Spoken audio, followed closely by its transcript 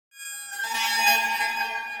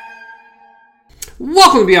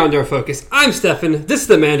Welcome to Beyond Our Focus. I'm Stefan, this is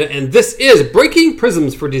Amanda, and this is Breaking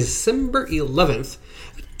Prisms for December 11th,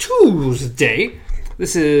 Tuesday.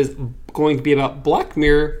 This is going to be about Black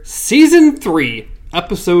Mirror Season 3,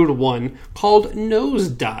 Episode 1, called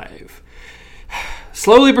Nosedive.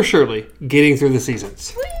 Slowly but surely, getting through the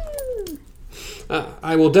seasons.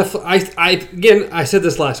 I will definitely... I said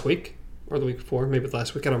this last week, or the week before, maybe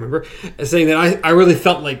last week, I don't remember, saying that I really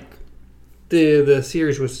felt like the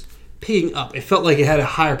series was picking up. It felt like it had a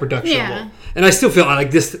higher production level. And I still feel like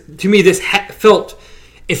this, to me, it felt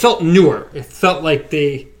newer. It felt like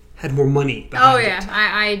they had more money behind it.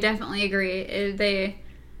 I definitely agree. They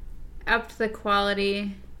upped the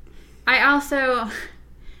quality. I also,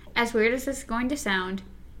 as weird as this is going to sound,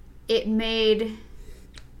 it made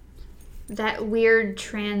that weird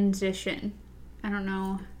transition. I don't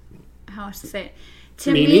know how else to say it.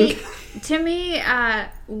 To me,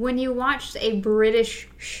 when you watch a British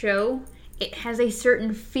show, it has a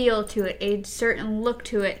certain feel to it, a certain look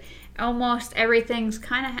to it. Almost everything's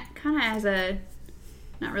kind of has a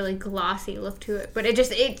not really glossy look to it, but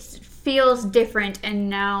it feels different. And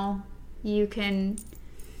now you can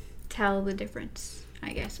tell the difference,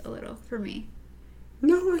 I guess, a little for me.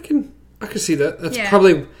 I can see that. That's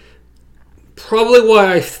probably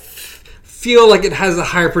why I feel like it has a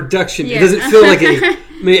higher production. Yeah. It doesn't feel like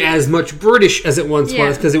maybe as much British as it once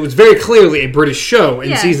was, because it was very clearly a British show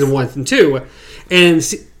in season 1 and 2. And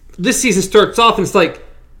this season starts off and it's like,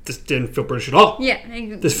 this didn't feel British at all. Yeah,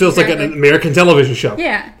 exactly. This feels like an American television show.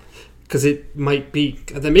 Yeah. Because it might be.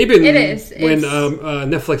 Maybe it is. When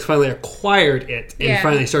Netflix finally acquired it and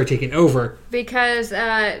finally started taking over. Because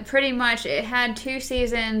pretty much it had 2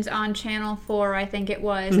 seasons on Channel 4, I think it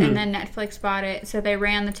was, and then Netflix bought it. So they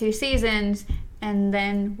ran the 2 seasons, and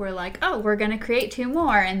then we're like, oh, we're going to create 2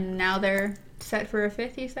 more. And now they're set for a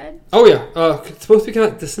 5th, you said? Oh, yeah. It's supposed to be coming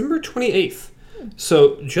out December 28th.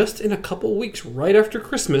 So just in a couple weeks, right after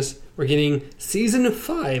Christmas, we're getting Season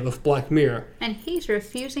 5 of Black Mirror. And he's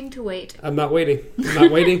refusing to wait. I'm not waiting.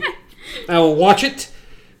 I will watch it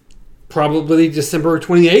probably December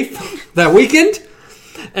 28th, that weekend.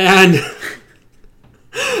 And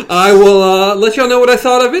I will let y'all know what I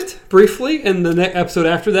thought of it briefly in the next episode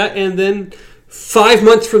after that. And then 5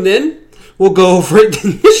 months from then, we'll go over it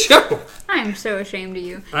in the show. I'm so ashamed of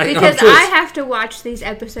you. Because I have to watch these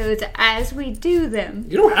episodes as we do them.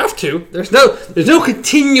 You don't have to. There's no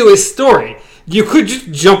continuous story. You could just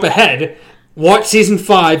jump ahead, watch Season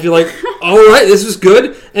 5, you're like, alright, this was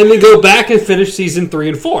good, and then go back and finish Season 3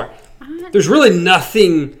 and 4. There's really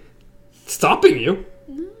nothing stopping you.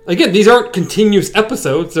 Again, these aren't continuous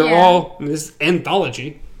episodes. They're all this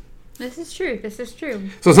anthology. This is true.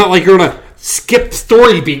 So it's not like you're going to skip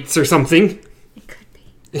story beats or something. It could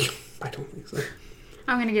be. I don't think so.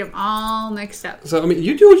 I'm going to get them all mixed up. So,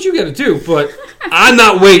 you do what you got to do, but I'm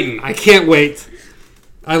not waiting. I can't wait.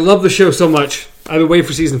 I love the show so much. I've been waiting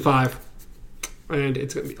for Season 5, and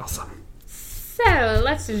it's going to be awesome. So,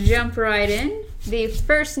 let's jump right in. The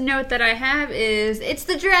first note that I have is, it's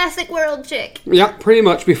the Jurassic World chick. Yeah, pretty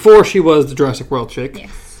much. Before she was the Jurassic World chick.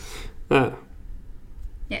 Yes.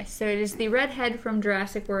 Yes, so it is the redhead from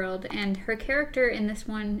Jurassic World, and her character in this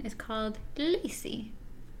one is called Lacey.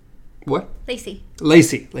 What? Lacey. I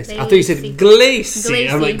thought you said Glacy.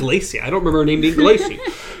 I'm like, Glacy. I don't remember her name being Glacy.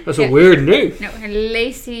 That's a weird name. No,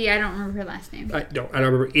 Lacey, I don't remember her last name. I don't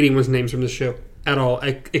remember anyone's names from this show at all,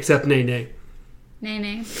 except Nene.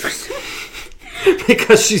 Nene.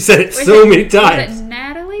 Because she said it so many times. Was it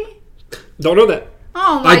Natalie? Don't know that.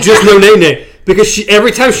 Oh my God. I just know Nene. Because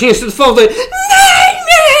every time she answered the phone, like,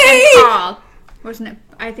 Nene! Paul. Wasn't it?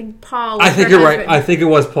 I think Paul was I think you're right. I think it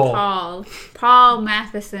was Paul. Paul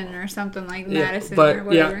Matheson or something like Madison or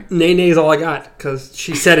whatever. Yeah, Nene's all I got. Because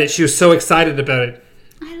she said it. She was so excited about it.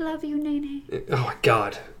 I love you, Nene. Oh my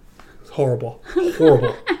God. Horrible.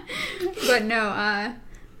 Horrible. But no, I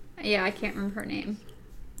can't remember her name.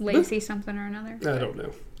 Lacey something or another. I don't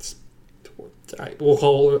know. We'll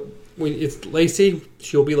call her... It's Lacey.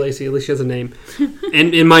 She'll be Lacey. At least she has a name.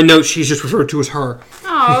 And in my notes, she's just referred to as her.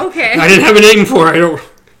 Oh, okay. I didn't have a name for her.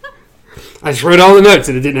 I just read all the notes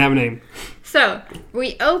and it didn't have a name. So,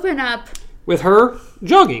 we open up... with her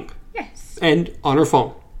jogging. Yes. And on her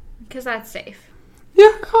phone. Because that's safe.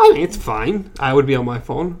 Yeah, it's fine. I would be on my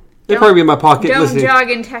phone. They'd probably be in my pocket listening. Don't jog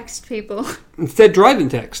and text people. Instead, drive and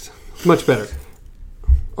text. Much better.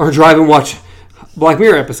 Or drive and watch Black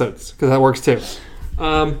Mirror episodes, because that works too.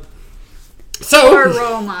 Or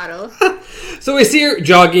role model. So we see her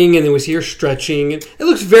jogging, and then we see her stretching. And it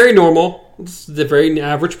looks very normal. It's the very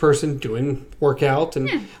average person doing workout.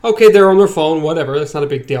 And okay, they're on their phone, whatever. That's not a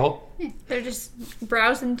big deal. Yeah, they're just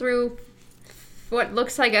browsing through what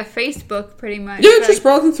looks like a Facebook, pretty much. Yeah, just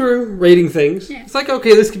browsing through, rating things. Yeah. It's like,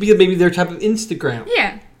 okay, this could be maybe their type of Instagram.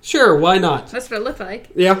 Yeah, Sure, why not? that's what it looked like.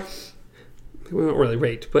 Yeah. We don't really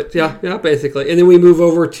rate, but yeah, basically. And then we move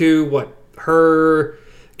over to, what, her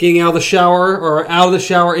getting out of the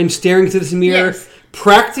shower and staring into this mirror, Yes.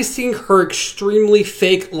 practicing her extremely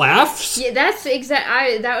fake laughs. Yeah, that's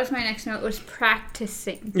that was my next note, was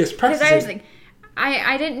practicing. Yes, Because practicing. I was like,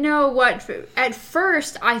 I didn't know what. At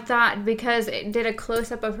first, I thought, because it did a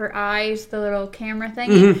close up of her eyes, the little camera thing.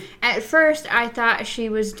 Mm-hmm. At first, I thought she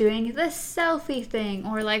was doing the selfie thing,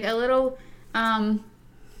 or like a little, I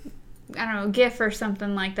don't know, GIF or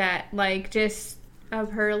something like that, like just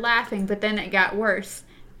of her laughing. But then it got worse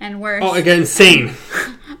and worse. Oh, again, insane.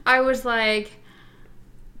 I was like,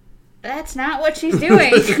 that's not what she's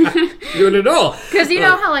doing. Doing it all. Because you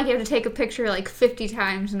know how like you have to take a picture like 50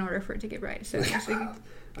 times in order for it to get right. So it's like,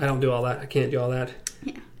 I don't do all that. I can't do all that.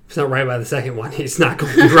 yeah. If it's not right by the second one, it's not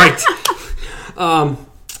going to be right.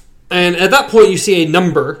 And at that point, you see a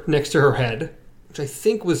number next to her head, which I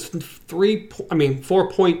think was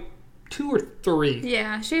 4.2 or 3.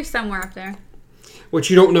 Yeah, she's somewhere up there. Which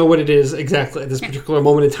you don't know what it is exactly at this particular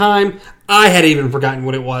moment in time. I had even forgotten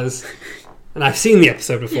what it was. And I've seen the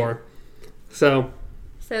episode before. So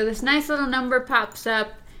this nice little number pops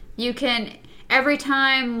up. You can, every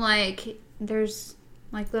time, like, there's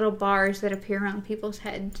like little bars that appear on people's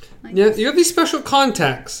heads. Like, yeah, you have these special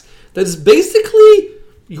contacts. That is basically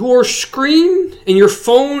your screen, and your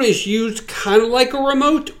phone is used kind of like a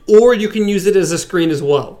remote, or you can use it as a screen as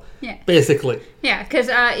well. Yeah. Basically. Yeah, because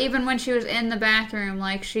even when she was in the bathroom,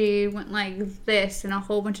 like, she went like this, and a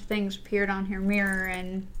whole bunch of things appeared on her mirror,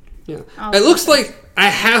 and... Yeah. Oh, It looks like a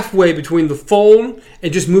halfway between the phone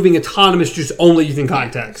and just moving autonomous, just only using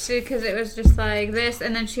contacts. Because it was just like this,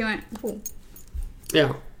 and then she went, ooh.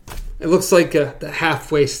 Yeah. It looks like the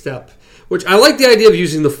halfway step. Which I like the idea of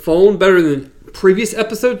using the phone better than previous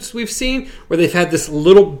episodes we've seen, where they've had this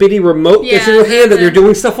little bitty remote that's in their hand that they're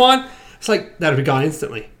doing stuff on. It's like, that would be gone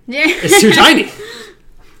instantly. Yeah. It's too tiny.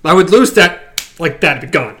 I would lose that, like that would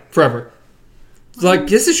be gone forever. It's like,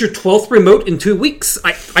 this is your 12th remote in 2 weeks.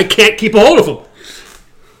 I can't keep a hold of them.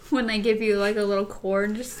 When they give you like a little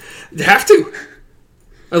cord, just You have to.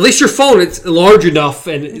 At least your phone, it's large enough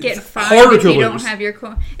and get it's fined harder if to you lose. don't have your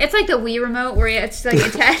cord. It's like the Wii remote where it's like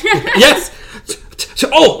attached. Yes.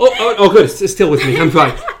 Oh, good. It's still with me. I'm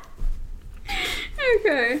fine.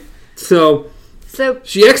 Okay. So So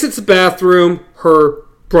she exits the bathroom. Her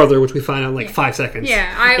brother, which we find out in like 5 seconds.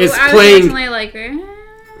 yeah, I is was playing. originally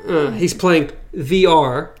like, He's playing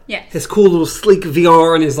VR. Yes. His cool little sleek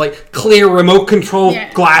VR and his like clear remote control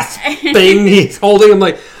Yeah. glass thing he's holding. I'm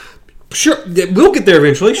like, sure, we'll get there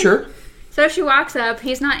eventually. Sure. So she walks up.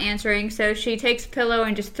 He's not answering. So she takes a pillow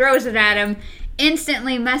and just throws it at him.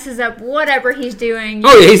 Instantly messes up whatever he's doing.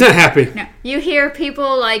 Oh yeah, he's not happy. No, you hear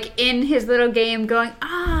people like in his little game going,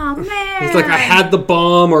 "Oh man!" He's like, I had the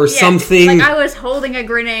bomb or Yeah, something. Like I was holding a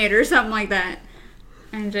grenade or something like that,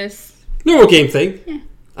 and just Normal game thing. Yeah.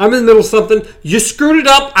 I'm in the middle of something. You screwed it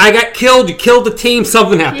up. I got killed. You killed the team.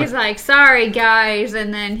 Something happened. he's like, "Sorry guys,"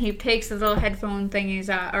 and then he takes his little headphone thingies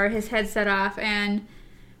off, or his headset off, and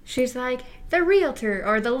she's like, "The realtor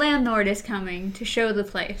or the landlord is coming to show the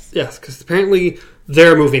place." Yes, because apparently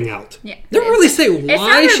they're moving out. Yeah, Never really say It why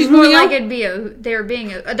sounded she's more moving like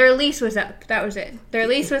out. their lease was up. That was it. Their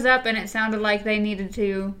lease was up, and it sounded like they needed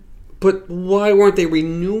to. But why weren't they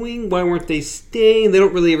renewing? Why weren't they staying? They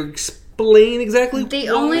don't really ever explain exactly The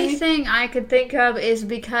why. only thing I could think of is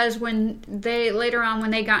because when they later on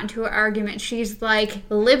when they got into an argument, she's like,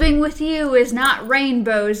 "Living with you is not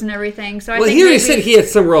rainbows and everything." So I Well, think he already maybe, said he had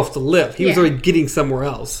somewhere else to live. He was Yeah. already getting somewhere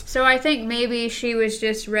else. So I think maybe she was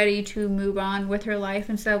just ready to move on with her life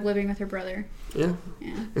instead of living with her brother. Yeah. Yeah.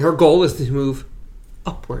 And her goal is to move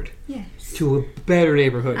upward Yes. to a better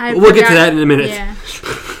neighborhood. I But we'll get to forgot- that in a minute. Yeah.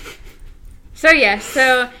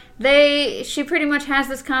 So she pretty much has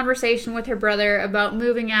this conversation with her brother about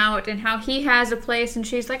moving out and how he has a place, and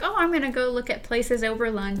she's like, "Oh, I'm gonna go look at places over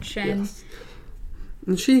lunch." And Yes.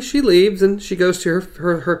 And she leaves and she goes to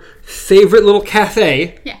her favorite little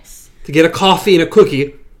cafe yes, to get a coffee and a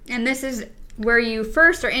cookie. and this is where you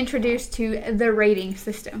first are introduced to the rating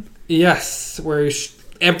system. Yes, where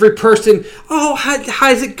every person,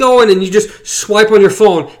 how's it going? And you just swipe on your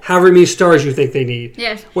phone however many stars you think they need.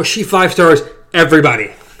 Yes. Well, she 5 stars,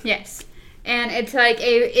 everybody. Yes. And it's like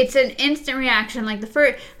it's an instant reaction. Like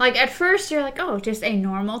at first you're like, "Oh, just a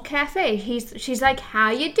normal cafe." She's like, "How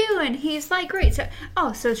you doing?" He's like, "Great."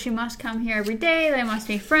 So she must come here every day. They must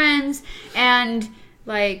be friends. And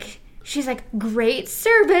like she's like, great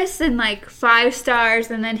service, and like 5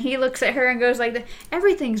 stars, and then he looks at her and goes like,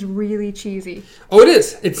 everything's really cheesy. Oh, it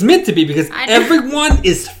is. It's meant to be because everyone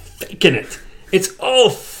is faking it. It's all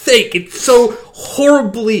fake. It's so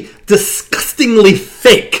horribly, disgustingly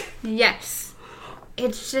fake. Yes.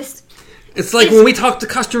 It's just... It's like when we talk to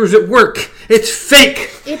customers at work. It's fake.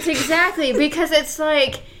 It's exactly, because it's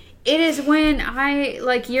like... It is when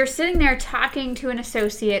you're sitting there talking to an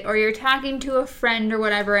associate or you're talking to a friend or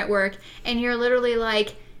whatever at work, and you're literally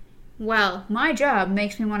like, well, my job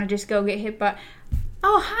makes me want to just go get hit by,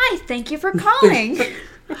 oh, hi, thank you for calling.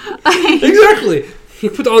 Exactly.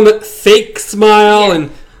 You put on that fake smile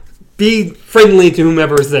and be friendly to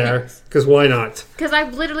whomever's there, because why not? Because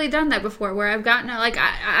I've literally done that before, where I've gotten,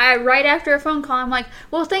 I right after a phone call, I'm like,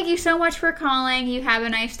 well, thank you so much for calling, you have a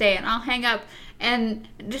nice day, and I'll hang up. And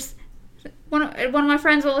just one of my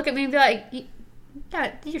friends will look at me and be like,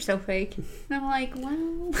 yeah, you're so fake. And I'm like, well...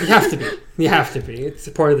 You have to be. You have to be. It's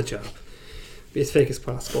a part of the job. Be as fake as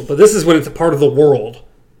possible. But this is when it's a part of the world.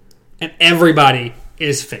 And everybody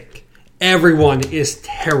is fake. Everyone is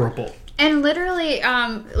terrible. And literally,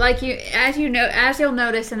 as you'll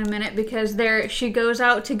notice in a minute, because she goes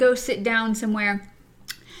out to go sit down somewhere...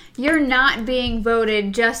 You're not being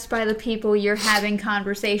voted just by the people you're having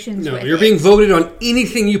conversations with. No, you're being voted on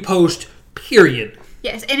anything you post, period.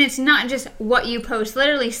 Yes, and it's not just what you post.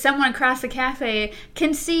 Literally, someone across the cafe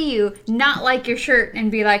can see you, not like your shirt,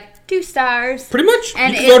 and be like, 2 stars. Pretty much.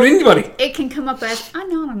 And you can vote anybody. It can come up as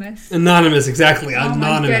anonymous. Anonymous, exactly. Oh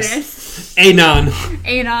Anonymous. My goodness.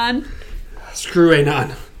 Anon. Screw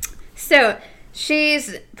Anon. So...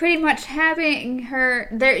 She's pretty much having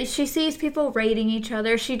she sees people rating each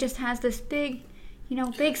other. She just has this big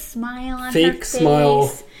smile on her face. Fake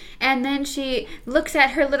smile. And then she looks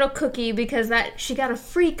at her little cookie because she got a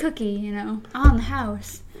free cookie, on the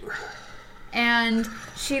house. And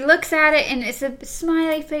she looks at it and it's a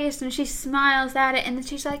smiley face and she smiles at it and then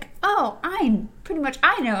she's like, oh, I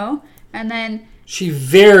know. And then she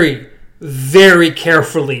very, very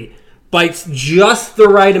carefully bites just the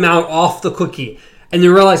right amount off the cookie. And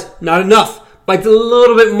then realize, not enough. Bites a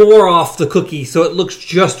little bit more off the cookie so it looks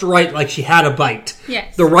just right, like she had a bite.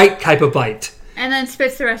 Yes. The right type of bite. And then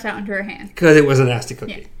spits the rest out into her hand. Because it was a nasty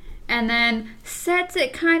cookie. Yeah. And then sets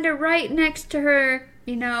it kind of right next to her,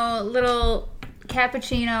 little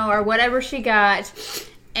cappuccino or whatever she got.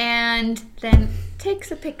 And then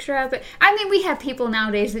takes a picture of it. I mean, we have people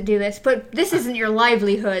nowadays that do this, but this isn't your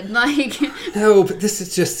livelihood. No, but this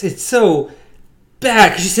is just, it's so bad.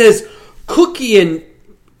 Because she says, cookie and,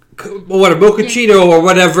 a mochaccino or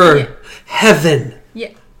whatever, heaven.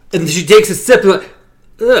 Yeah. And she takes a sip and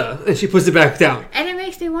ugh, and she puts it back down. And it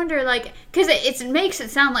makes me wonder, because it makes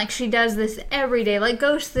it sound like she does this every day,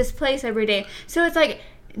 goes to this place every day. So it's like,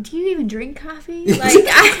 do you even drink coffee?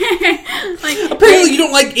 Apparently you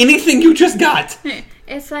don't like anything you just got.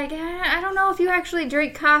 It's like, I don't know if you actually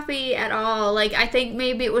drink coffee at all. I think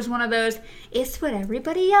maybe it was one of those, it's what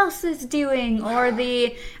everybody else is doing, or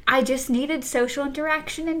I just needed social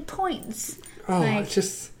interaction and points. Oh, it's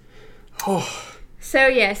just, So,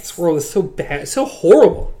 yes. This world is so bad. It's so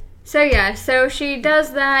horrible. So, yeah. So, she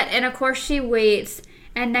does that, and of course she waits,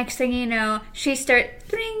 and next thing you know, she starts,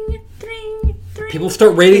 dring. People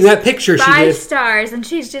start rating that picture she did. 5 stars, and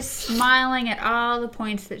she's just smiling at all the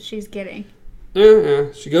points that she's getting.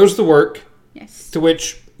 Yeah. She goes to work. Yes. To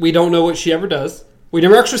which we don't know what she ever does. We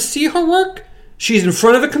never actually see her work. She's in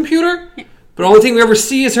front of a computer. Yeah. But the only thing we ever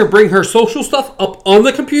see is her bring her social stuff up on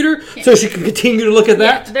the computer so she can continue to look at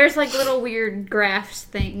that. Yeah, there's little weird graphs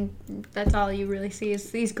thing. That's all you really see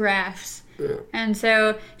is these graphs. Yeah. And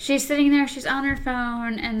so she's sitting there, she's on her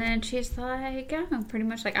phone, and then she's like, pretty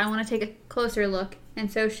much I want to take a closer look.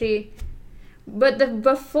 And so but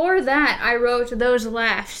before that, I wrote those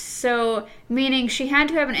laughs. So, meaning she had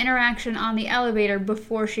to have an interaction on the elevator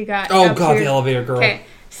before she got Oh, God, the elevator girl. Okay.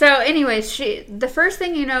 So, anyways, the first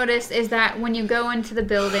thing you notice is that when you go into the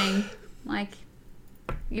building,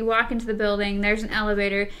 you walk into the building, there's an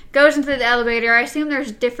elevator, goes into the elevator. I assume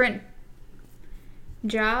there's different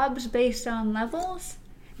jobs based on levels,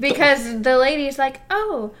 because the lady's like,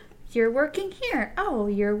 oh, you're working here. Oh,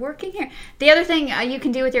 you're working here. The other thing you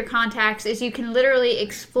can do with your contacts is you can literally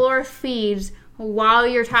explore feeds while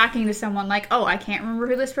you're talking to someone. Oh, I can't remember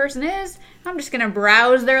who this person is. I'm just going to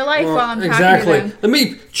browse their life while I'm talking to them. Let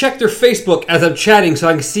me check their Facebook as I'm chatting so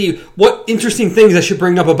I can see what interesting things I should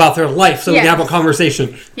bring up about their life so we can have a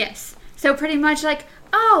conversation. Yes. So pretty much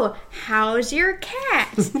oh, how's your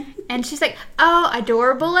cat? And she's like, oh,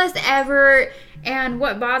 adorable as ever. And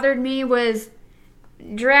what bothered me was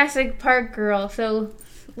Jurassic Park girl. So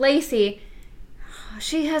Lacey,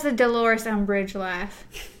 she has a Dolores Umbridge laugh.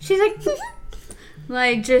 She's like,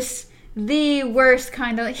 like just the worst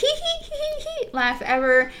kind of hee hee hee hee laugh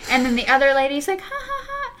ever. And then the other lady's like, ha ha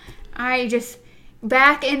ha. I just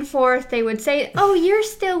back and forth. They would say, "Oh, you're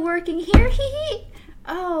still working here, hee hee.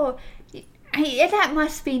 Oh, that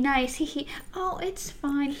must be nice, hee hee. Oh, it's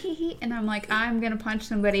fine, hee hee." And I'm like, I'm gonna punch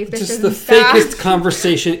somebody if this just doesn't the stop. fakest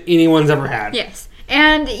conversation anyone's ever had. Yes,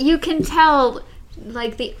 and you can tell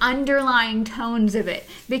like the underlying tones of it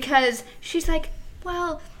because she's like,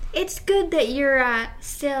 "Well, it's good that you're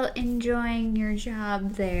still enjoying your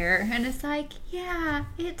job there," and it's like, "Yeah,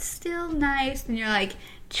 it's still nice," and you're like,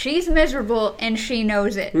 she's miserable and she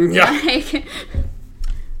knows it. Yeah. Like,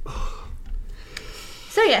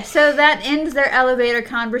 so that ends their elevator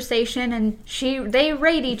conversation, and they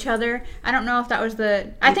rate each other. I don't know if that was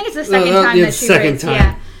I think it's the second time that she rates. Time.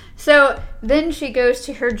 Yeah. So then she goes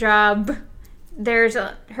to her job. There's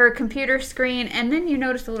her computer screen, and then you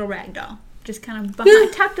notice a little rag doll just kind of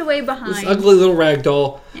tucked away behind. This ugly little rag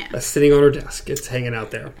doll Yeah. that's sitting on her desk. It's hanging out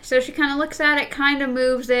there. So she kind of looks at it, kind of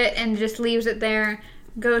moves it, and just leaves it there.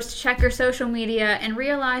 Goes to check her social media and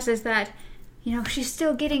realizes that, she's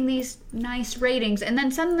still getting these nice ratings. And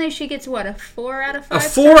then suddenly she gets, what, a 4 out of 5? A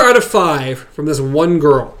 4 out of 5 from this one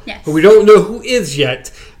girl. Yes. Who we don't know who is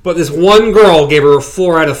yet, but this one girl gave her a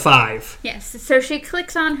 4 out of 5. Yes. So she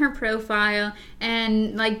clicks on her profile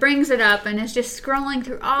and, brings it up and is just scrolling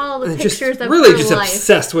through all the pictures just of really her just life.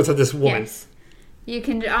 obsessed with this woman. Yes. You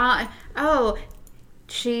can,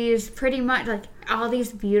 she's pretty much all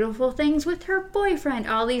these beautiful things with her boyfriend,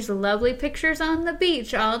 all these lovely pictures on the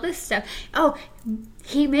beach, all this stuff. Oh,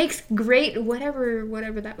 he makes great whatever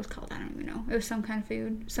that was called. I don't even know. It was some kind of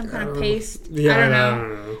food, some kind of paste. Yeah, I don't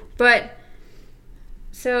know. But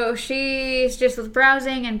so she's just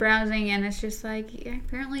browsing, and it's just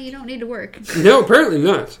apparently you don't need to work. No, apparently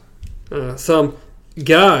not. Some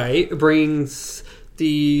guy brings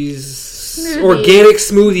these organic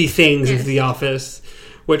smoothie things into the office,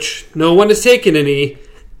 which no one has taken any,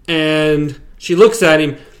 and she looks at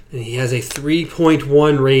him, and he has a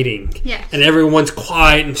 3.1 rating. Yes. And everyone's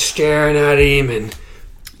quiet and staring at him, and...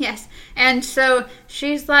 Yes. And so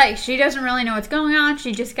she's like, she doesn't really know what's going on.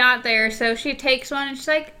 She just got there, so she takes one, and she's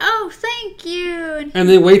like, "Oh, thank you." And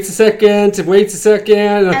then waits a second,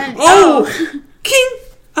 And, King!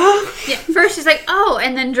 Yeah, first she's like, "Oh,"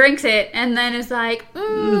 and then drinks it, and then is like,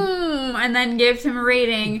 and then gives him a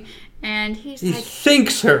rating. And he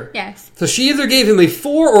thanks her. Yes. So she either gave him a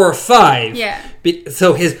 4 or a 5. Yeah.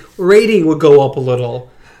 So his rating would go up a little.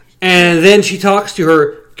 And then she talks to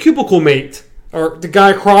her cubicle mate, or the guy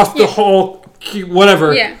across the hall,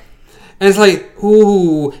 whatever. Yeah. And it's like,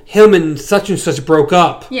 ooh, him and such broke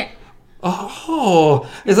up. Yeah. Oh.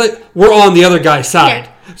 It's like, we're on the other guy's side.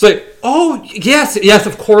 Yeah. It's like, oh, yes,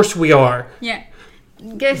 of course we are. Yeah.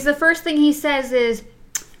 Because the first thing he says is,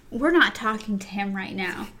 "We're not talking to him right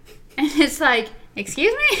now." And it's like,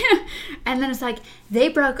 "Excuse me?" And then it's like, "They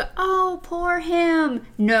broke up. Oh, poor him."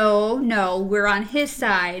 No, we're on his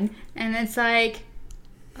side. And it's like,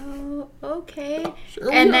 "Oh, okay."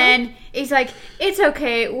 And then he's like, "It's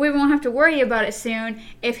okay. We won't have to worry about it soon.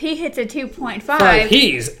 If he hits a 2.5...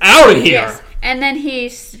 he's out of here." Yes. And then he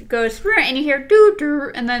goes through it, and you hear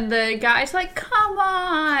doo-doo, and then the guy's like, "Come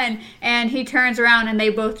on." And he turns around, and they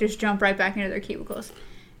both just jump right back into their cubicles.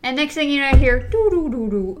 And next thing you know, I hear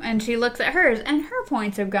doo-doo-doo-doo, and she looks at hers, and her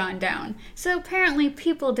points have gone down. So apparently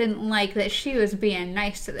people didn't like that she was being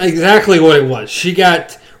nice to this. Exactly what it was. She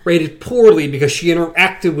got rated poorly because she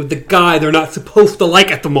interacted with the guy they're not supposed to like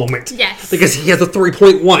at the moment. Yes. Because he has a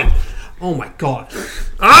 3.1. Oh my god.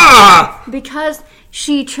 Because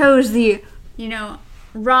she chose the,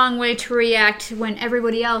 wrong way to react when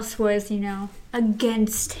everybody else was,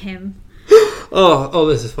 against him. Oh,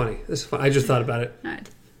 this is funny. I just thought about it. Not.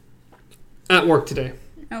 At work today,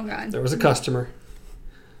 Oh god. there was a customer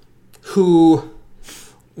who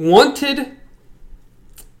wanted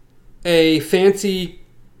a fancy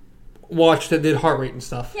watch that did heart rate and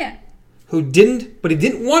stuff. Yeah. But he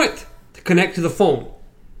didn't want it to connect to the phone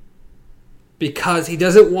because he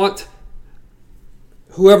doesn't want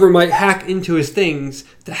whoever might hack into his things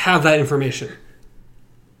to have that information.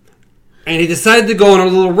 And he decided to go on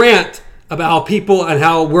a little rant about how people and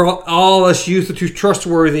how we're all us used to too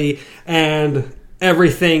trustworthy and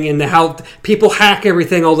everything, and how people hack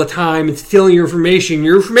everything all the time and stealing your information.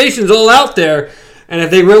 Your information's all out there, and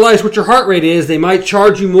if they realize what your heart rate is, they might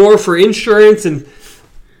charge you more for insurance. And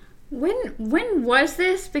when was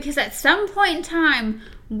this? Because at some point in time,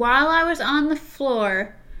 while I was on the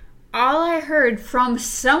floor, all I heard from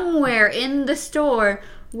somewhere in the store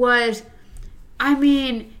was,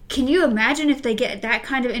 "Can you imagine if they get that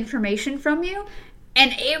kind of information from you?"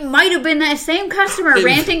 And it might have been that same customer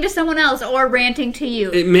ranting to someone else or ranting to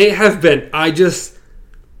you. It may have been.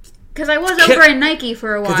 Because I was over at Nike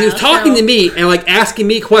for a while. Because he was talking to me and like asking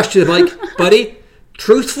me questions. I'm like, buddy,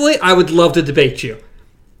 truthfully, I would love to debate you.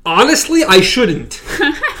 Honestly, I shouldn't.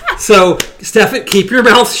 So, Stefan, keep your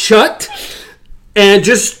mouth shut and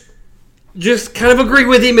just kind of agree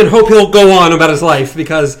with him and hope he'll go on about his life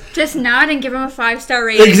because... Just nod and give him a 5-star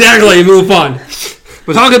rating. Exactly, move on.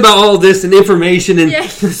 We're talking about all this and information and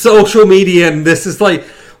social media and this is like,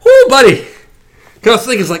 whoo, buddy. Because I was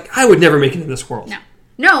thinking, it's like, I would never make it in this world.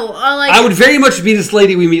 No, like... I would very much be this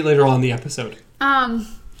lady we meet later on in the episode.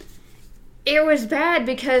 It was bad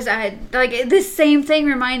because this same thing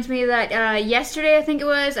reminds me that yesterday, I think it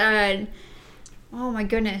was, oh my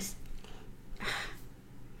goodness.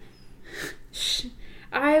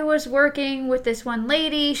 I was working with this one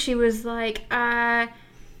lady. She was like,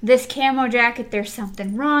 this camo jacket, there's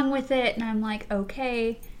something wrong with it. And I'm like,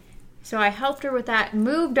 okay. So I helped her with that,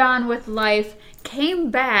 moved on with life, came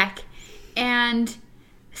back, and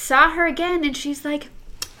saw her again. And she's like,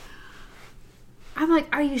 I'm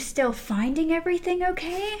like, are you still finding everything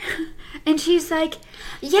okay? And she's like,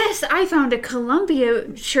 yes, I found a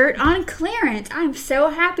Columbia shirt on clearance. I'm so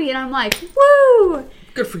happy. And I'm like, woo!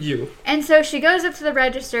 Good for you. And so she goes up to the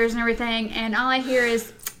registers and everything, and all I hear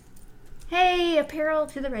is, hey, apparel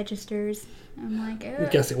to the registers. I'm like, oh. I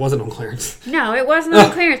guess it wasn't on clearance. No, it wasn't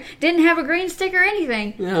on clearance. Didn't have a green stick or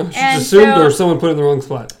anything. Yeah, she just assumed or someone put it in the wrong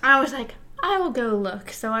spot. I was like, I will go look.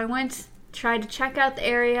 So I went, tried to check out the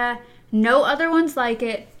area. No other ones like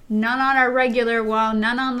it. None on our regular wall.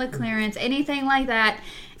 None on the clearance. Anything like that.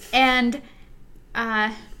 And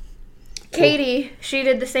Katie, she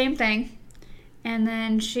did the same thing. And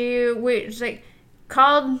then she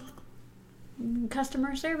called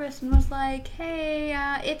customer service and was like, hey,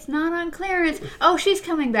 it's not on clearance. Oh, she's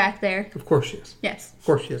coming back there. Of course she is. Yes. Of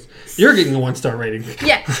course she is. You're getting a 1-star rating.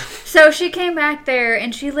 Yeah. So she came back there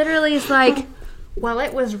and she literally is like, well,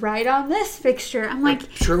 it was right on this fixture. I'm like...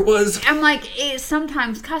 Sure it was. I'm like,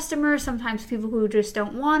 sometimes customers, sometimes people who just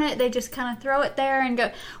don't want it, they just kind of throw it there and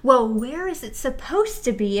go, well, where is it supposed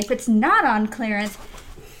to be? If it's not on clearance,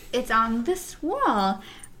 it's on this wall.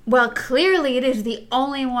 Well, clearly it is the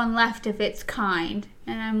only one left of its kind.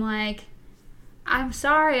 And I'm like, I'm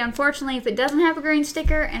sorry. Unfortunately, if it doesn't have a green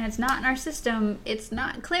sticker and it's not in our system, it's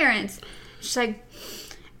not clearance. She's like...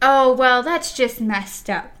 oh, well, that's just messed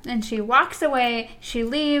up. And she walks away, she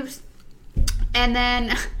leaves, and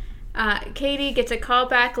then Katie gets a call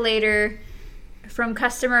back later from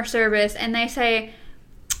customer service, and they say,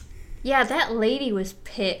 yeah, that lady was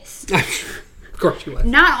pissed. Of course she was.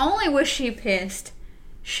 Not only was she pissed,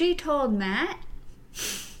 she told Matt,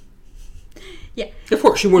 yeah. Of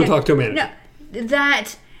course, she wouldn't talk to a manager. No,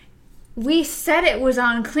 that... we said it was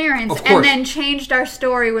on clearance and then changed our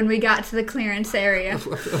story when we got to the clearance area.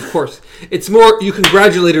 Of course. It's more, you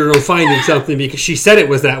congratulate her on finding something because she said it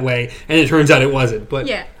was that way and it turns out it wasn't. But,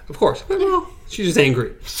 yeah. Of course. Well, she's just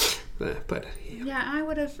angry. But yeah, I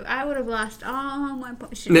would have lost all my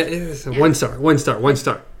points. It's a 1 star.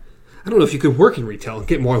 I don't know if you could work in retail and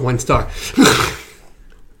get more than 1 star.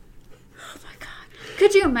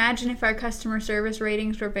 Could you imagine if our customer service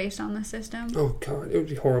ratings were based on the system? Oh, God. It would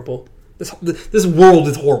be horrible. This world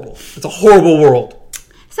is horrible. It's a horrible world.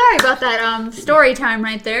 Sorry about that story time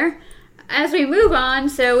right there. As we move on,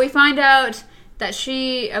 so we find out that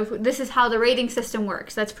this is how the rating system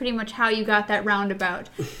works. That's pretty much how you got that roundabout.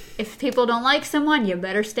 If people don't like someone, you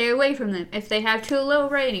better stay away from them. If they have too low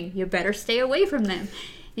rating, you better stay away from them.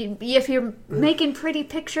 If you're making pretty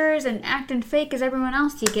pictures and acting fake as everyone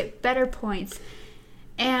else, you get better points.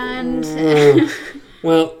 And...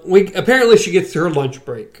 well, apparently she gets to her lunch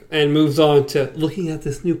break and moves on to looking at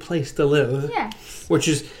this new place to live. Yes. Which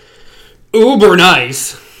is uber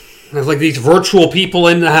nice. There's like these virtual people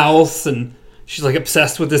in the house and she's like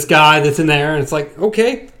obsessed with this guy that's in there. And it's like,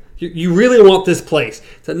 okay, you really want this place.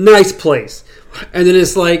 It's a nice place. And then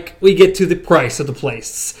it's like, we get to the price of the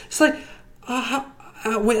place. It's like, how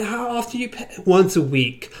often do you pay? Once a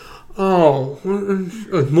week. Oh,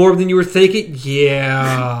 more than you were thinking?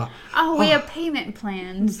 Yeah. Oh, we have payment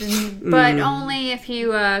plans, but only if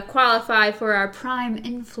you qualify for our Prime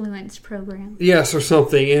Influence program. Yes, or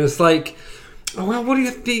something. And it's like, oh, well, what do you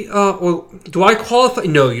have to be? Well, do I qualify?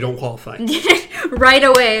 No, you don't qualify. Right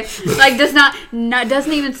away. Like,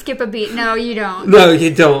 doesn't even skip a beat. No, you don't. No,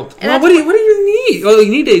 you don't. Well, what do you need? Well, you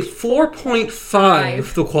need a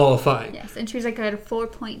 4.5 to qualify. Yes, and she was like at a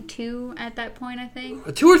 4.2 at that point, I think.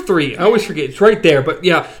 A 2 or 3. I always forget. It's right there. But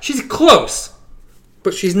yeah, she's close.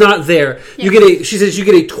 But she's not there. Yeah. She says you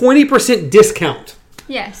get a 20% discount.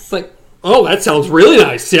 Yes. Like, Oh, that sounds really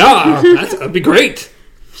nice. Yeah, that'd be great.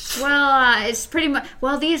 Well, it's pretty much...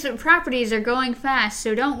 Well, these properties are going fast,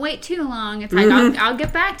 so don't wait too long. It's like, I'll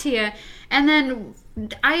get back to you. And then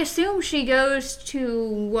I assume she goes to,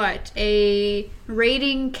 what, a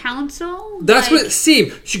rating council? That's what it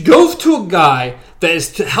seemed. She goes to a guy that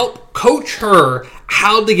is to help coach her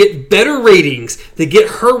how to get better ratings, to get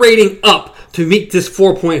her rating up to meet this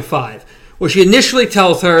 4.5. Well, she initially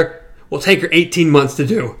tells her, will take her 18 months to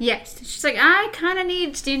do. Yes. She's like, I kind of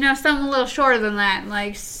need, something a little shorter than that.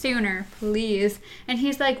 Like, sooner, please. And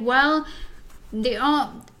he's like, well,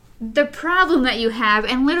 the problem that you have,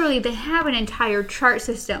 and literally they have an entire chart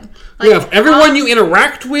system. Like, you have everyone you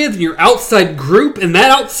interact with, your outside group, and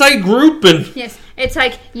that outside group, and... Yes. It's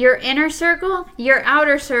like your inner circle, your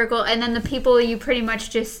outer circle, and then the people you pretty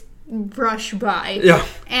much just brush by. Yeah.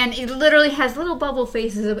 And it literally has little bubble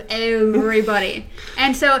faces of everybody.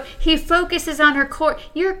 And so he focuses on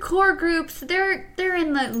your core groups, they're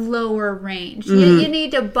in the lower range. You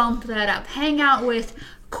need to bump that up. Hang out with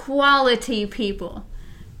quality people.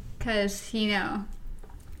 Because,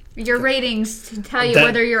 your ratings tell you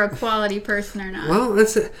whether you're a quality person or not. Well,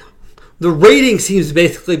 that's it. The rating seems to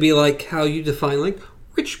basically be like how you define like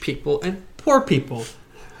rich people and poor people.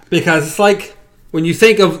 Because it's like when you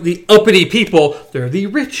think of the uppity people, they're the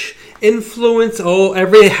rich, influence,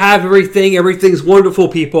 have everything, everything's wonderful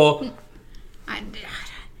people.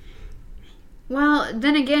 Well,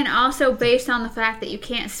 then again, also based on the fact that you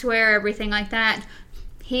can't swear, everything like that,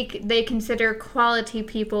 they consider quality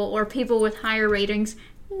people or people with higher ratings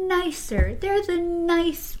nicer. They're the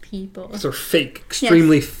nice people. They're fake,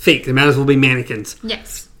 extremely fake. They might as well be mannequins.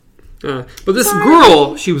 Yes. But this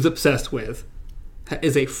girl she was obsessed with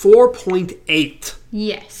is a 4.8.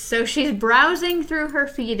 Yes. So she's browsing through her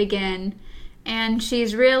feed again, and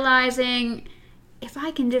she's realizing, if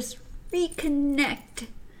I can just reconnect.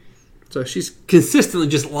 So she's consistently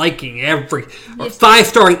just liking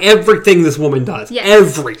 5-starring everything this woman does. Yes.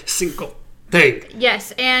 Every single thing.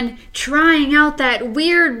 Yes, and trying out that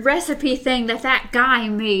weird recipe thing that guy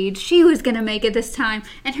made. She was going to make it this time.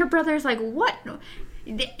 And her brother's like, what?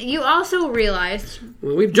 You also realized...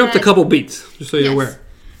 Well, we've jumped a couple beats, just so you're aware.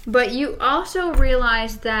 But you also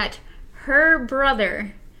realized that her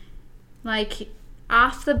brother, like,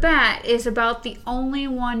 off the bat, is about the only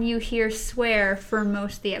one you hear swear for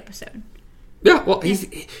most of the episode. Yeah, well,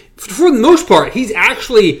 for the most part, he's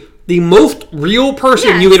actually the most real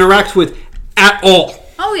person you interact with at all.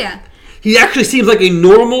 Oh, yeah. He actually seems like a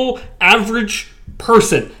normal, average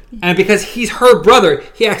person. And because he's her brother,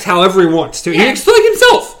 he acts however he wants to. He acts like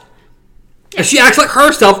himself. And she acts like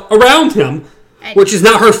herself around him, which is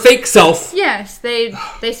not her fake self. Yes, they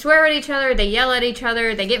swear at each other, they yell at each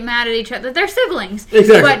other, they get mad at each other. They're siblings.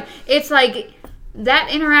 Exactly. But it's like,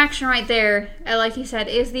 that interaction right there, like you said,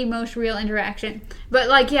 is the most real interaction. But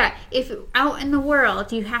if out in the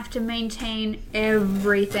world you have to maintain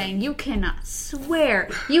everything, you cannot swear,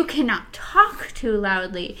 you cannot talk too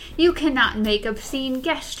loudly, you cannot make obscene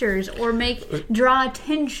gestures or draw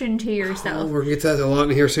attention to yourself. We're going to get to that a lot in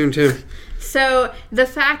here soon too. So the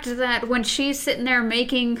fact that when she's sitting there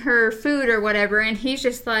making her food or whatever, and he's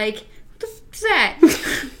just like, what the fuck's that?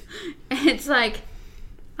 It's like,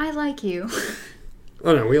 I like you.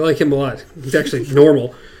 Oh no, we like him a lot. He's actually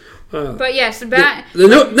normal. But yes,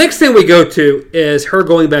 the next thing we go to is her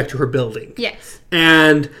going back to her building. Yes.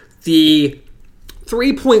 And the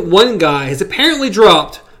 3.1 guy has apparently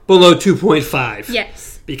dropped below 2.5.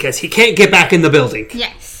 Yes. Because he can't get back in the building.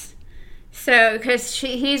 Yes. So, because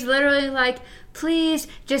he's literally like, please,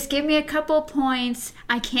 just give me a couple points.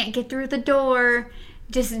 I can't get through the door.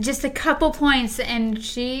 Just a couple points, and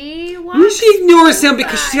she walks. She ignores him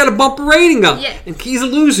because she's got a bumper rating up. Yeah. And he's a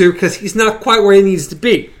loser because he's not quite where he needs to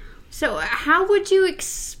be. So how would you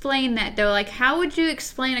explain that, though? Like, how would you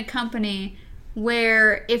explain a company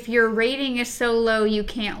where if your rating is so low, you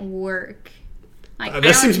can't work? Like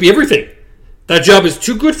that seems to be everything. That job is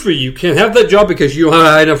too good for you. You can't have that job because you don't have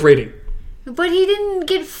high enough rating. But he didn't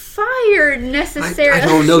get fired necessarily. I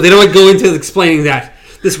don't know. They don't go into explaining that.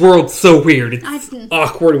 This world's so weird. It's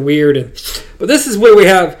awkward and weird. But this is where we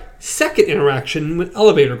have second interaction with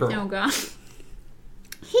Elevator Girl. Oh, God.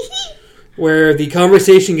 Where the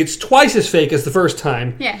conversation gets twice as fake as the first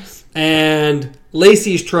time. Yes. And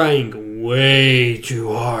Lacey's trying way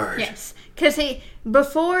too hard. Yes. Because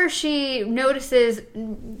before she really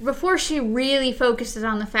focuses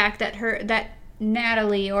on the fact that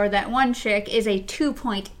Natalie, or that one chick, is a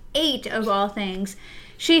 2.8 of all things,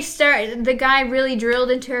 the guy really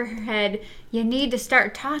drilled into her head, you need to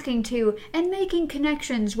start talking to and making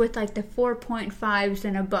connections with like the 4.5s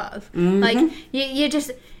and above. Mm-hmm. Like you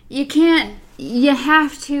can't, you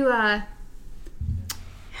have to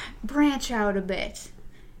branch out a bit.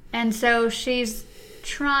 And so she's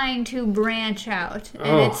trying to branch out.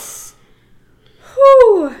 And it's...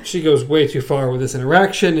 Whew. She goes way too far with this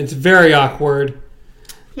interaction. It's very awkward.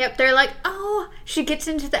 Yep, they're like, oh, she gets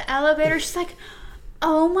into the elevator. She's like,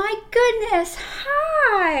 oh my goodness,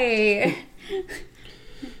 hi.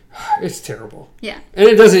 It's terrible. Yeah. And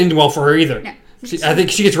it doesn't end well for her either. No. I think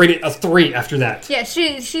she gets rated a 3 after that. Yeah,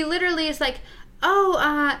 she literally is like,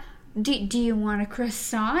 oh, do you want a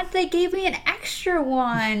croissant? They gave me an extra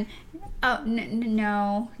one. Oh,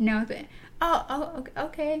 no. Oh,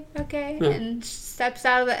 okay. Yeah. And steps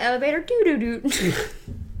out of the elevator. Doo-doo-doo.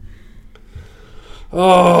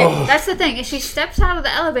 Oh. Okay, that's the thing. Is she steps out of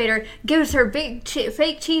the elevator, gives her big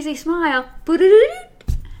fake cheesy smile,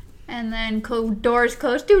 and then doors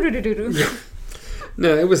close. Yeah.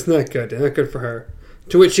 No, it was not good. Not good for her.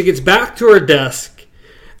 To which she gets back to her desk,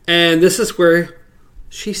 and this is where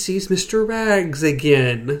she sees Mr. Rags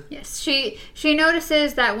again. Yes, she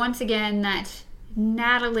notices that once again that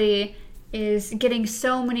Natalie is getting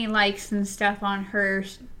so many likes and stuff on her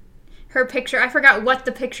picture. I forgot what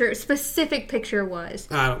the specific picture was.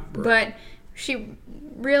 I don't know. But she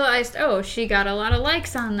realized, oh, she got a lot of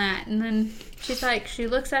likes on that. And then she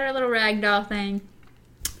looks at her little ragdoll thing,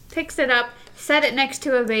 picks it up, set it next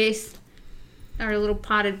to a vase, or a little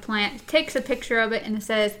potted plant, takes a picture of it, and it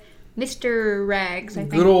says, Mr. Rags, I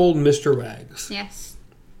think. Good old Mr. Rags. Yes.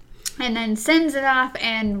 And then sends it off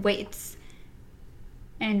and waits.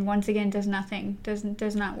 And once again, does nothing.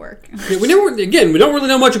 Does not work. Yeah, we don't really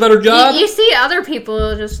know much about her job. You see other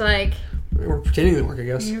people just like... We're pretending to work, I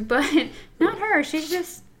guess. But not her. She's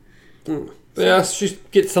just... Yeah, she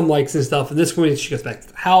gets some likes and stuff. And this one, she goes back to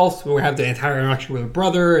the house. We have the entire interaction with her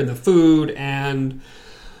brother and the food. And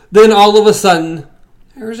then all of a sudden,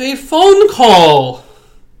 there's a phone call.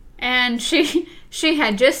 And she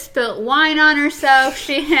had just spilt wine on herself.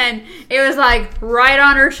 It was like right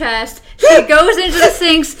on her chest. She goes into the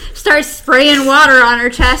sinks, starts spraying water on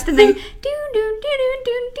her chest, and then do.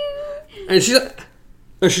 And she's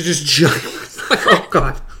just giant. Like, oh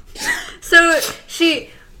god. So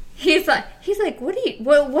he's like, what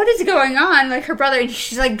is going on? Like her brother, and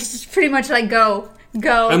she's like, just pretty much like, go.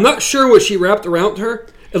 I'm not sure what she wrapped around her.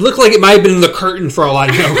 It looked like it might have been in the curtain for all I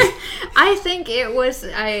know. I think it was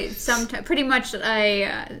pretty much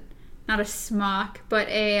not a smock, but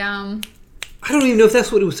I don't even know if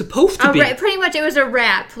that's what it was supposed to be. Pretty much, it was a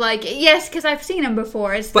wrap. Like, yes, because I've seen them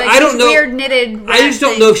before. It's but like I don't know. Weird knitted. I just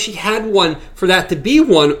don't know if she had one for that to be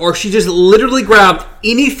one, or she just literally grabbed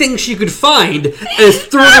anything she could find and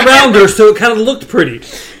threw it around her so it kind of looked pretty.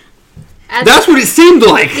 That's what it seemed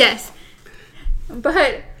like. Yes,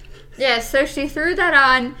 but yes. So she threw that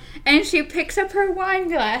on, and she picks up her wine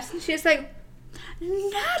glass, and she's like,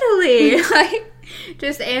 Natalie, like,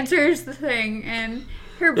 just answers the thing, and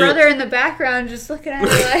her brother in the background just looking at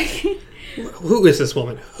her like... Who is this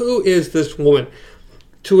woman? Who is this woman?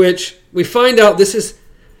 To which we find out this is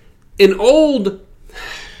an old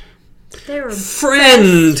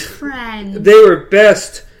friend. They were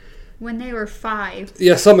best... When they were 5.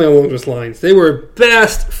 Yeah, something along those lines. They were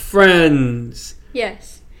best friends.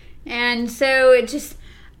 Yes. And so it just...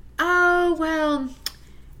 Oh, well...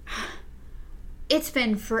 It's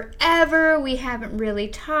been forever. We haven't really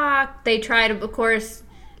talked. They try to, of course...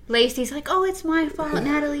 Lacey's like, oh, it's my fault.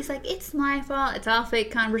 Natalie's like, it's my fault. It's all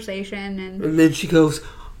fake conversation. And then she goes,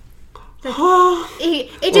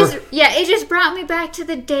 it just brought me back to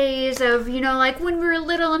the days of, like when we were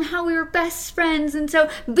little and how we were best friends. And so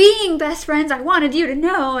being best friends, I wanted you to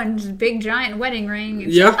know. And this big giant wedding ring.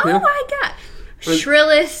 And my God.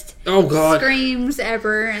 Shrillest screams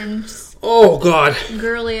ever. And oh, God.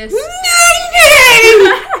 Girliest.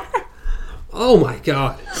 Oh, my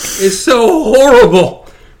God. It's so horrible.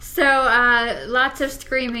 So, lots of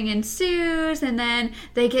screaming ensues, and then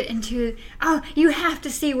they get into, oh, you have to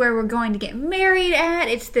see where we're going to get married at.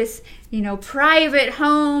 It's this, private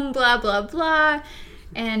home, blah, blah, blah.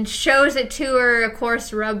 And shows it to her, of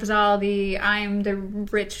course, rubs all the, I'm the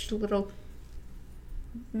rich little,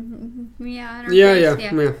 yeah.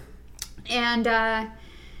 And,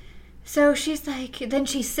 so she's like, then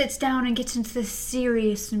she sits down and gets into this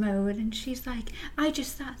serious mode, and she's like, I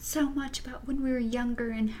just thought so much about when we were younger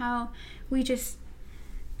and how we just...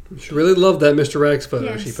 She really loved that Mr. Rags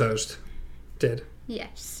photo she did.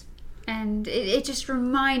 Yes. And it just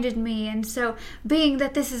reminded me, and so being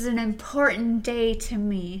that this is an important day to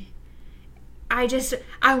me,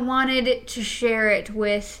 I wanted to share it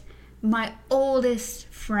with my oldest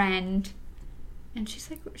friend. And she's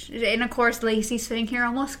like, and of course Lacey's sitting here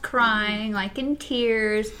almost crying, like in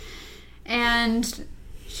tears. And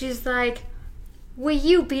she's like, will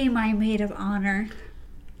you be my maid of honor?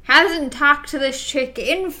 hasn't talked to this chick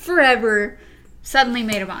in forever, suddenly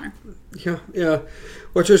maid of honor. Yeah.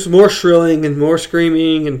 Which is more shrilling and more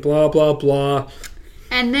screaming and blah, blah, blah.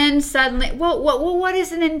 And then suddenly, what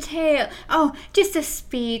does it entail? Oh, just a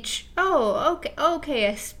speech. Oh, okay,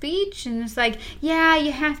 a speech? And it's like, yeah,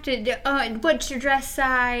 you have to, what's your dress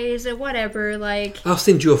size or whatever, like. I'll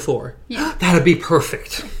send you a 4. Yeah. That'd be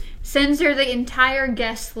perfect. Sends her the entire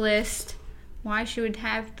guest list. Why she would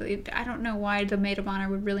have, I don't know why the maid of honor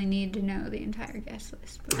would really need to know the entire guest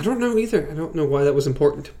list. I don't know either. I don't know why that was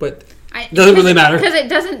important, but it doesn't really matter. Because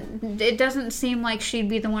it doesn't seem like she'd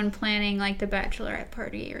be the one planning like the bachelorette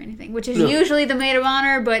party or anything, which is usually the maid of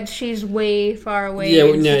honor, but she's way far away.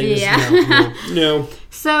 No.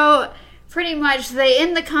 So pretty much they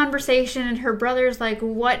end the conversation, and her brother's like,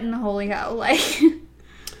 "What in the holy hell?" Like,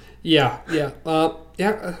 yeah. What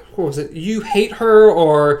was it? You hate her,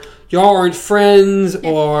 or y'all aren't friends,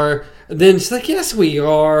 or. Then she's like, yes, we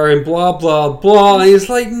are, and blah, blah, blah. And he's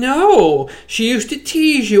like, no, she used to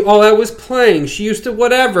tease you. Oh, that was playing. She used to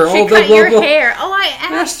whatever. She cut your hair. Oh, I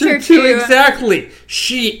asked her to. Exactly.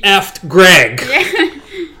 She effed Greg.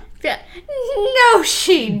 Yeah. No,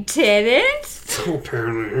 she didn't.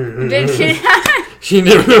 Apparently. Did she? She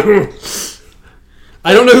never.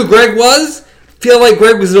 I don't know who Greg was. Feel like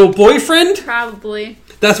Greg was an old boyfriend? Probably.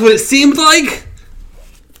 That's what it seemed like?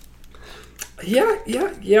 Yeah.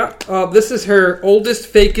 This is her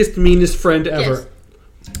oldest, fakest, meanest friend ever.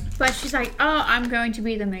 Yes. But she's like, oh, I'm going to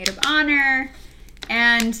be the maid of honor.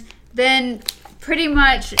 And then pretty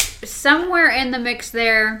much somewhere in the mix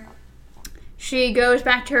there, she goes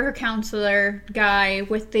back to her counselor guy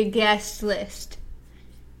with the guest list.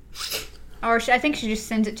 Or I think she just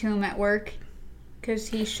sends it to him at work. Because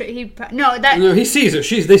he sees her.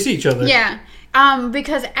 They see each other. Yeah.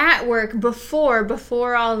 Because at work,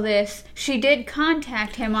 before all this, she did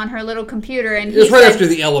contact him on her little computer, and it was right after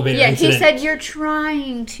the elevator incident. He said, "You're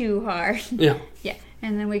trying too hard." Yeah. Yeah,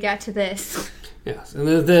 and then we got to this. Yes, and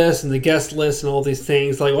then this, and the guest list, and all these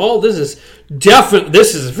things. Like, oh, this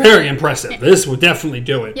is very impressive. This would definitely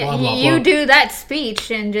do it. Yeah, blah, blah, you blah. do that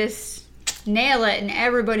speech and just nail it, and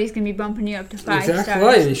everybody's going to be bumping you up to 5 stars. Exactly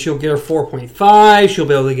right, and she'll get her 4.5, she'll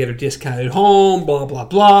be able to get her discounted home, blah, blah,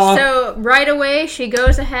 blah. So, right away, she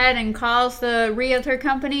goes ahead and calls the realtor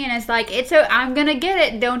company, and it's like, I'm going to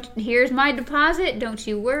get it. Here's my deposit, don't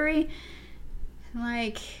you worry.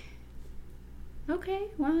 Like, okay,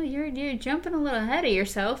 well, you're jumping a little ahead of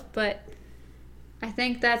yourself, but I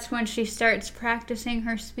think that's when she starts practicing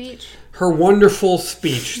her speech. Her wonderful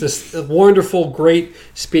speech. This wonderful, great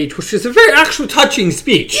speech, which is a very actual touching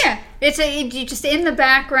speech. Yeah. You just in the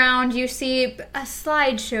background, you see a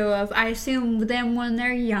slideshow of, I assume, them when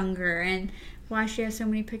they're younger. And why she has so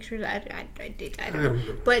many pictures, I don't know.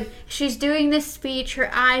 But she's doing this speech.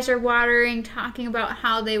 Her eyes are watering, talking about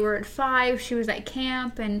how they were at 5. She was at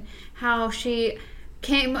camp and how she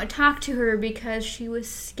talked to her because she was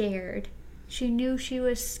scared. She knew she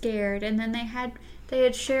was scared, and then they had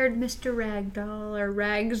shared Mr. Ragdoll or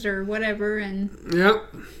Rags or whatever, and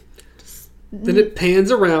then it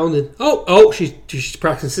pans around, and she's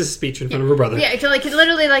practicing this speech in front of her brother. Yeah, like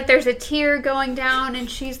literally, like there's a tear going down,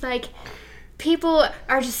 and she's like, people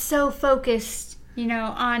are just so focused,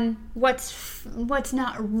 on what's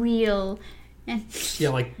not real, and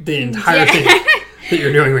like the entire thing that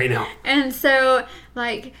you're doing right now. And so,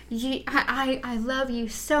 like, I love you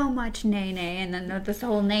so much, Nene. And then this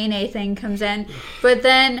whole Nene thing comes in. But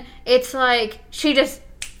then it's like, she just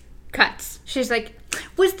cuts. She's like,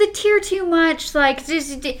 was the tear too much? Like,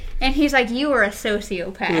 and he's like, you are a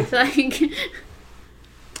sociopath. Like,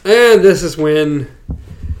 and this is when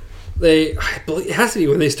it has to be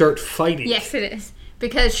when they start fighting. Yes, it is.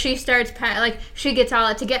 Because she starts, she gets all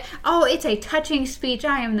it together. Oh, it's a touching speech.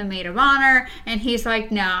 I am the maid of honor. And he's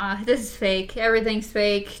like, nah, this is fake. Everything's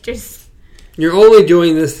fake. You're only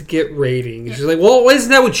doing this to get ratings. Yeah. She's like, well, isn't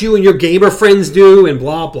that what you and your gamer friends do? And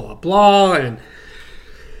blah, blah, blah. And,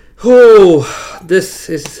 this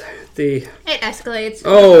is the... It escalates.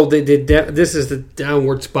 Oh, this is the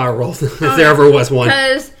downward spiral, if there ever was one.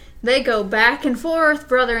 Because they go back and forth,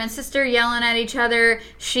 brother and sister yelling at each other.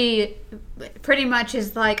 She pretty much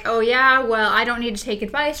is like, oh yeah, well, I don't need to take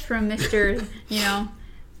advice from Mr.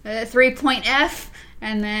 3-point F,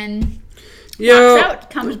 and then walks out,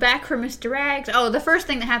 comes back for Mr. Rags. Oh, the first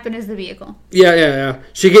thing that happened is the vehicle. Yeah.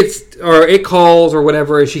 She gets, or it calls or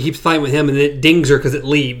whatever, and she keeps fighting with him, and it dings her because it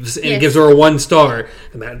leaves, and it gives her a 1 star,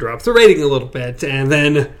 and that drops the rating a little bit, and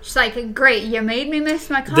then... She's like, great, you made me miss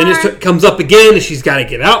my car. Then it comes up again, and she's got to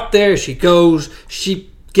get out there. She goes, she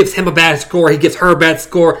gives him a bad score, he gives her a bad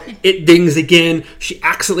score, it dings again, she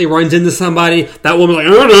accidentally runs into somebody, that woman's like,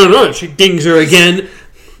 no, she dings her again.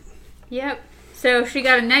 Yep. So she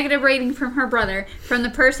got a negative rating from her brother, from the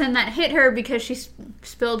person that hit her because she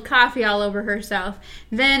spilled coffee all over herself.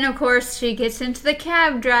 Then, of course, she gets into the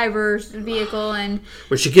cab driver's vehicle, and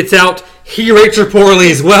when she gets out, he rates her poorly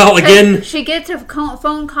as well. Again, she gets a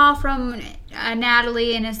phone call from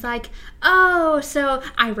Natalie, and it's like, "Oh, so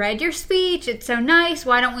I read your speech. It's so nice.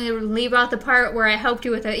 Why don't we leave out the part where I helped you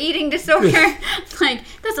with an eating disorder?" Like,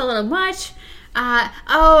 that's a little much.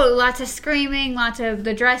 Lots of screaming, lots of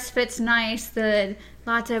the dress fits nice,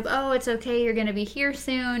 lots of, oh, it's okay, you're going to be here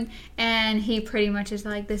soon. And he pretty much is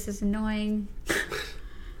like, this is annoying.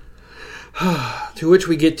 To which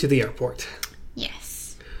we get to the airport.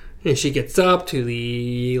 Yes. And she gets up to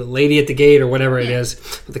the lady at the gate or whatever it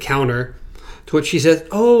is, at the counter. To which she says,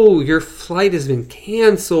 "Oh, your flight has been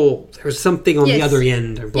canceled. There's something on the other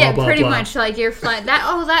end." Or blah, blah, pretty blah. much like your flight.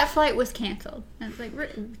 That flight was canceled. And it's like,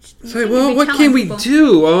 so, well, what can we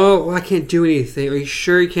do? Oh, well, I can't do anything. Are you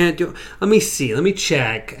sure you can't do? Let me see. Let me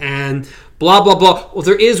check. And blah blah blah. Well,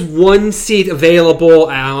 there is one seat available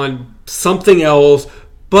on something else,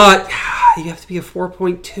 but you have to be a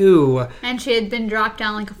 4.2. And she had been dropped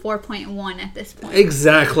down like a 4.1 at this point.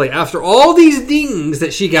 Exactly. After all these dings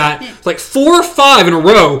that she got, like 4 or 5 in a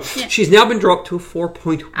row, she's now been dropped to a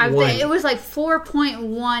 4.1. It was like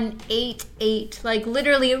 4.188. Like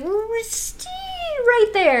literally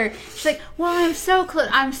right there. She's like, well, I'm so close.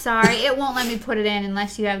 I'm sorry. It won't let me put it in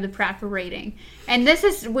unless you have the proper rating. And this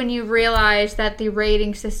is when you realize that the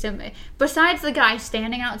rating system, besides the guy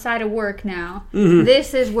standing outside of work now,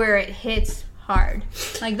 this is where it hits hard.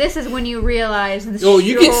 Like, this is when you realize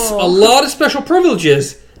you get a lot of special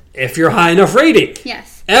privileges if you're high enough rating.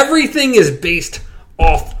 Yes. Everything is based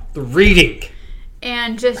off the rating.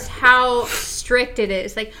 And just how strict it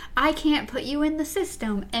is. Like, I can't put you in the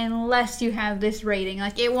system unless you have this rating.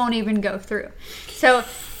 Like, it won't even go through. So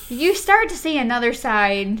you start to see another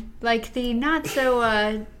side, like the not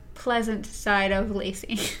so pleasant side of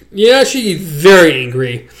Lacey. Yeah, she's very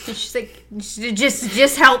angry. And she's like,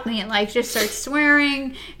 just help me, and like just starts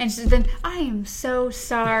swearing, and then I am so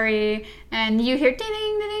sorry, and you hear ding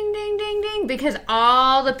ding ding ding ding ding because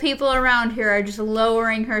all the people around here are just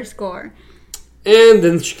lowering her score. And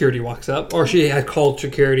then security walks up, or she had called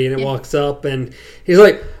security, and it walks up, and he's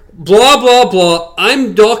like, blah, blah, blah,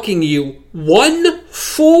 I'm docking you 1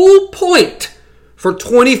 full point for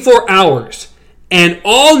 24 hours, and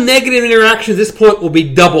all negative interactions at this point will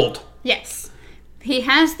be doubled. Yes. He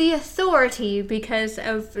has the authority because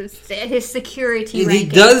of his security and ranking.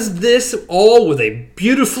 He does this all with a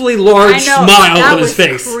beautifulely large smile on his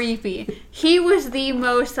face. That was creepy. He was the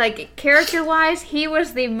most, like, character-wise, he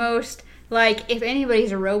was the most... Like, if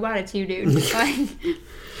anybody's a robot, it's you, dude. Like,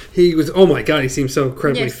 he was, oh my god, he seems so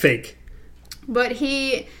incredibly fake. But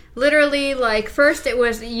he literally, like, first it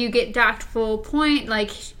was you get docked full point.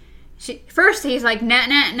 Like, first he's like, nah,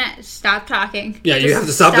 stop talking. Yeah, you have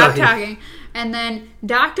to stop talking. And then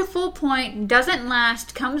docked to full point, doesn't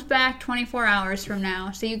last, comes back 24 hours from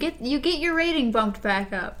now. So you get your rating bumped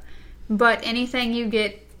back up. But anything you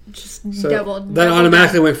get... Just doubled. That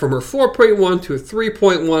automatically went from her 4.1 to a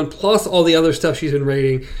 3.1 plus all the other stuff she's been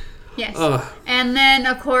rating. Yes. And then,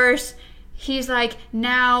 of course, he's like,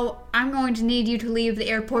 now I'm going to need you to leave the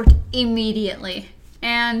airport immediately.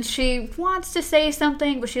 And she wants to say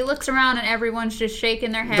something, but she looks around and everyone's just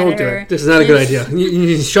shaking their head Don't at do her. it. This is not a good idea. You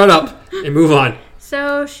need to shut up and move on.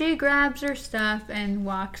 So she grabs her stuff and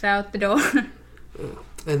walks out the door.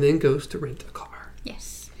 And then goes to rent a car.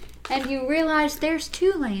 Yes. And you realize there's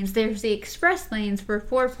 2 lanes. There's the express lanes for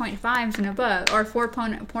 4.5s and above, or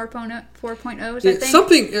 4.0s, I think.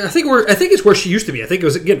 Something. I think it's where she used to be. I think it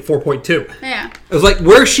was again 4.2. Yeah. It was like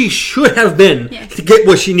where she should have been to get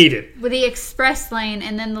what she needed. With the express lane,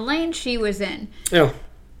 and then the lane she was in. Yeah.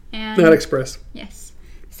 And not express. Yes.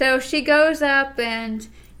 So she goes up, and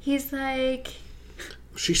he's like.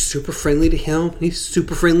 She's super friendly to him. And he's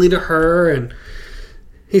super friendly to her, and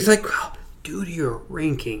he's like, well, due to your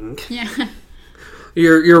ranking,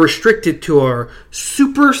 you're restricted to our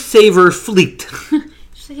super saver fleet.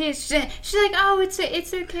 She's like, oh, it's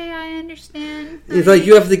okay, I understand. He's like,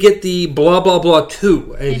 you have to get the blah blah blah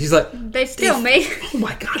too, and he's like, they still make. Oh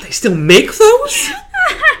my god, they still make those.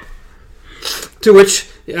 To which,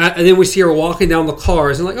 and then we see her walking down the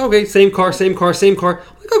cars, and like, okay, same car. I'm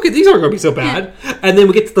like, okay, these aren't going to be so bad. And then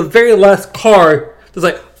we get to the very last car. It's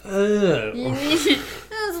like, oh.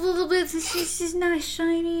 She's not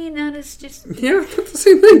shiny, not as just... Yeah, that's the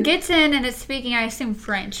same thing. Gets in, and it's speaking, I assume,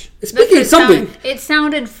 French. It's speaking something. It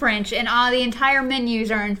sounded French, and all the entire menus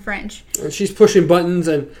are in French. And she's pushing buttons,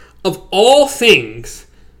 and of all things,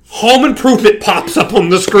 Home Improvement pops up on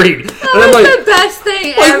the screen. That was the best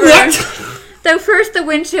thing ever. What? So first the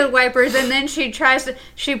windshield wipers, and then she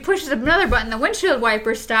pushes another button, the windshield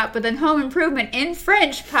wipers stop, but then Home Improvement in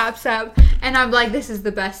French pops up, and I'm like, this is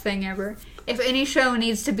the best thing ever. If any show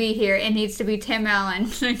needs to be here, it needs to be Tim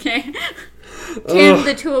Allen, okay? Tim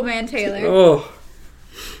the Toolman Taylor. Oh.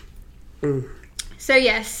 So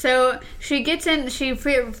yes, so she gets in, she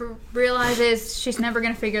realizes she's never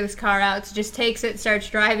going to figure this car out, so just takes it, starts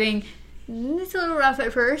driving. It's a little rough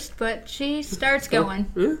at first, but she starts going.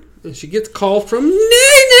 Yeah. And she gets a call from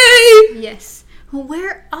Nene! Yes.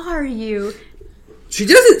 Where are you? She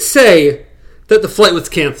doesn't say that the flight was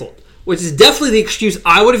canceled, which is definitely the excuse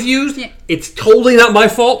I would have used. Yeah. It's totally not my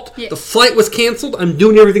fault. Yeah. The flight was canceled. I'm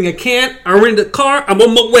doing everything I can. I rented a car. I'm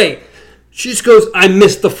on my way. She just goes, I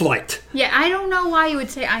missed the flight. Yeah, I don't know why you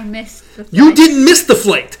would say I missed the flight. You didn't miss the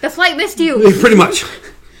flight. The flight missed you. Pretty much.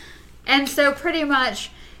 And so pretty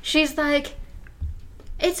much, she's like,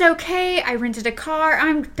 it's okay, I rented a car,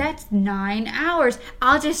 that's 9 hours.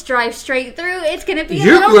 I'll just drive straight through. It's going to be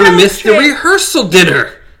You're going to miss the rehearsal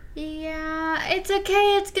dinner. Yeah, it's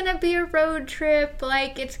okay. It's going to be a road trip.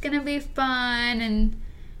 Like, it's going to be fun. And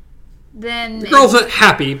then... The girl's not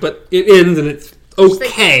happy, but it ends and it's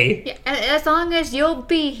okay. Like, yeah, as long as you'll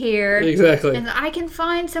be here. Exactly. And I can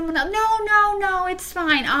find someone else. No, it's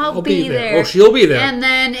fine. I'll be there. Oh, she'll be there. And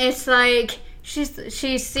then it's like...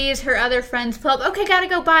 She sees her other friends pull up. Okay, gotta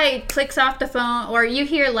go by. Clicks off the phone. Or you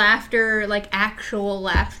hear laughter, like actual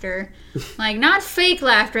laughter. Like, not fake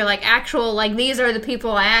laughter, like actual, like these are the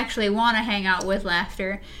people I actually want to hang out with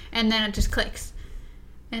laughter. And then it just clicks.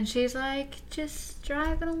 And she's like, just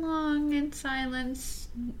driving along in silence.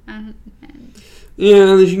 Yeah,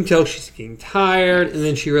 and you can tell she's getting tired. And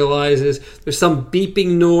then she realizes there's some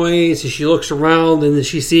beeping noise. And she looks around and then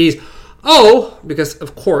she sees... Oh, because,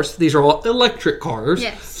 of course, these are all electric cars.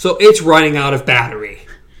 Yes. So it's running out of battery.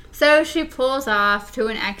 So she pulls off to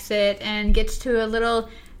an exit and gets to a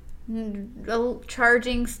little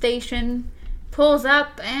charging station, pulls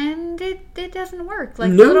up, and it doesn't work.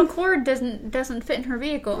 Like, the little cord doesn't fit in her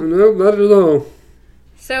vehicle. No, not at all.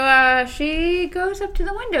 So she goes up to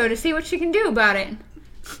the window to see what she can do about it.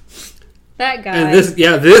 That guy. And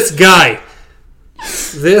this guy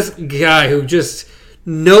who just...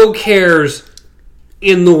 no cares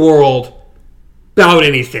in the world about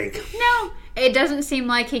anything. No, it doesn't seem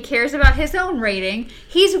like he cares about his own rating.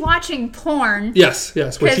 He's watching porn. Yes,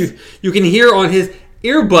 which you can hear on his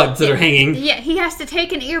earbuds that are hanging. Yeah, he has to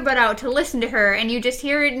take an earbud out to listen to her, and you just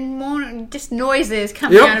hear it in just noises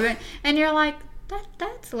coming out of it, and you're like,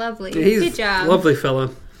 that's lovely. Good job. Lovely fella.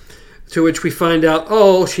 To which we find out,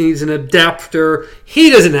 she needs an adapter. He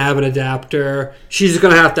doesn't have an adapter. She's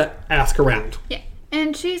going to have to ask around. Yeah.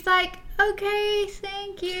 And she's like, okay,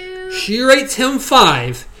 thank you. She rates him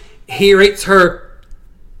 5. He rates her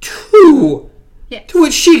 2. Yes. To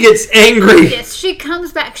which she gets angry. Yes, she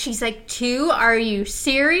comes back. She's like, 2? Are you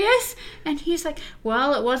serious? And he's like,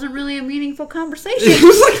 well, it wasn't really a meaningful conversation. He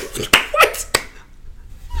was like, what?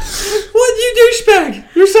 What, you douchebag?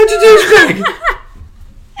 You're such a douchebag.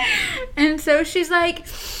 And so she's like,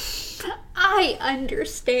 I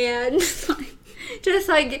understand. Just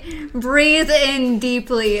like breathe in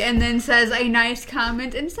deeply and then says a nice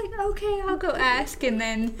comment and it's like, okay, I'll go ask, and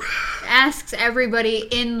then asks everybody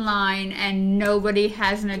in line and nobody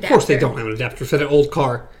has an adapter. Of course they don't have an adapter for that old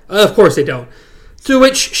car. Of course they don't. To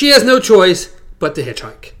which she has no choice but to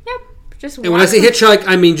hitchhike. Yep. And when I say hitchhike,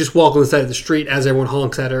 I mean just walk on the side of the street as everyone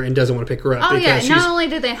honks at her and doesn't want to pick her up. Oh yeah, not only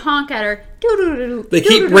do they honk at her, they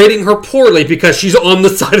keep rating her poorly because she's on the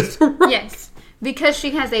side of the road. Yes. Because she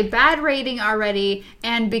has a bad rating already,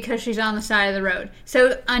 and because she's on the side of the road.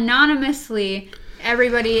 So, anonymously,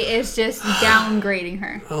 everybody is just downgrading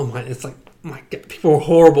her. Oh my, it's like, my God, people are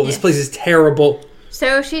horrible. Yes. This place is terrible.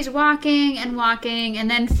 So, she's walking, and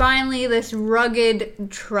then finally this rugged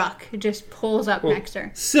truck just pulls up next to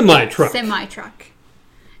her. Semi-truck.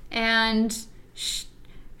 And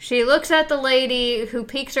she looks at the lady who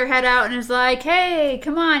peeks her head out and is like, hey,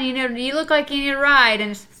 come on, you look like you need a ride.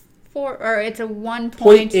 And it's a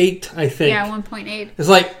 1.8, I think. Yeah, 1.8. It's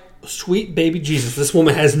like, sweet baby Jesus, this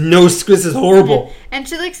woman has no... This is horrible. And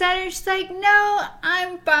she looks at her and she's like, no,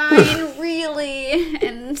 I'm fine, really.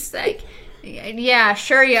 And it's like, yeah,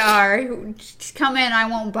 sure you are. Just come in, I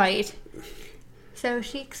won't bite. So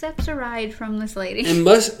she accepts a ride from this lady. And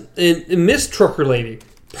Miss Trucker Lady,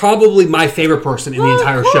 probably my favorite person in the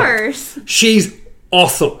entire show. She's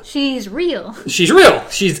awesome. She's real. She's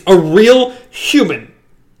a real human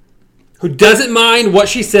who doesn't mind what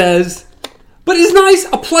she says, but is nice,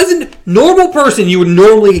 a pleasant, normal person you would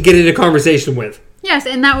normally get into a conversation with. Yes,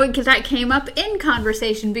 and that came up in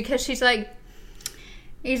conversation because she's like,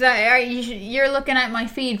 He's like, you're looking at my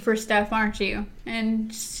feed for stuff, aren't you?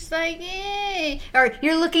 And she's like, eh. Or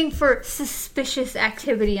you're looking for suspicious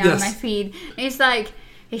activity on my feed. And he's like,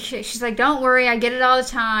 she's like, don't worry, I get it all the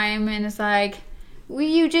time. And it's like, well,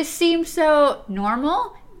 you just seem so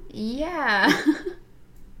normal? Yeah.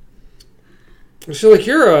 She's like,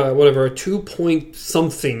 you're a 2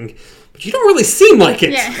 something, but you don't really seem like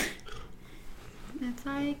it. Yeah. It's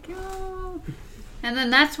like, oh. And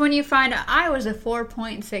then that's when you find out I was a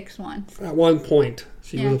 4.61. At one point,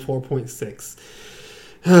 she was a 4.6.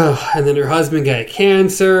 And then her husband got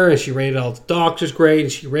cancer, and she rated all the doctors great,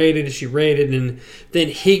 and she rated, and then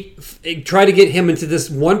he tried to get him into this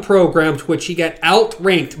one program to which he got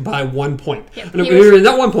outranked by 1 point. Yep,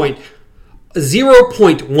 not 1 point,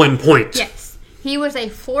 0.1 point. Yes. He was a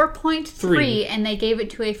 4.3, and they gave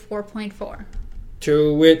it to a 4.4.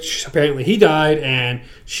 To which, apparently, he died, and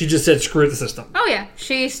she just said, screw the system. Oh, yeah.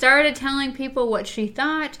 She started telling people what she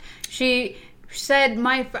thought. She said,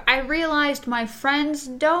 I realized my friends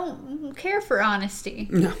don't care for honesty.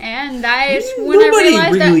 No. And Nobody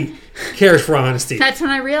really cares for honesty. That's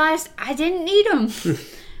when I realized I didn't need them.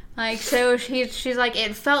 So she's like,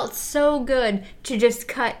 it felt so good to just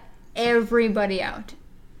cut everybody out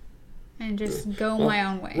and just go my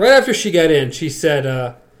own way. Right after she got in, she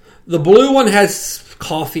said, the blue one has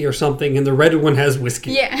coffee or something, and the red one has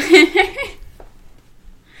whiskey. Yeah.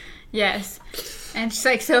 Yes. And she's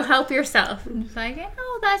like, so help yourself. And it's like,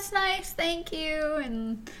 oh, that's nice, thank you.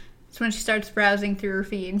 And that's when she starts browsing through her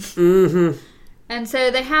feed. Mm-hmm. And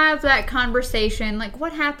so they have that conversation, like,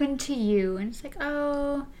 what happened to you? And it's like,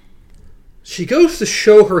 oh. She goes to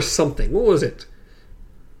show her something. What was it?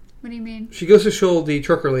 What do you mean? She goes to show the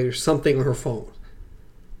trucker lady something on her phone.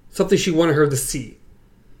 Something she wanted her to see.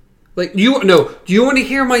 Like, do you want to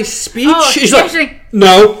hear my speech? Oh, she's like,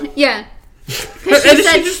 no. Yeah. And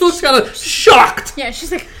she just looks kind of shocked. Yeah,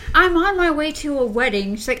 she's like, I'm on my way to a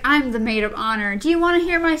wedding. She's like, I'm the maid of honor. Do you want to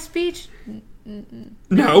hear my speech?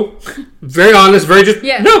 No. Very honest, very just,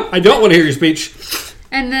 no, I don't want to hear your speech.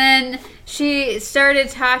 And then she started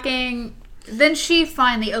talking. Then she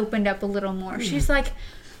finally opened up a little more. She's like,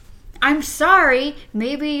 I'm sorry,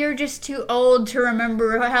 maybe you're just too old to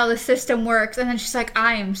remember how the system works. And then she's like,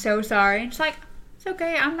 I am so sorry. And she's like, it's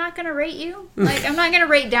okay, I'm not going to rate you. Like, I'm not going to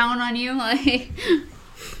rate down on you. Like,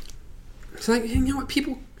 it's like, you know what,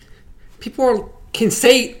 people can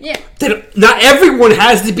say that not everyone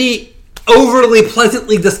has to be overly,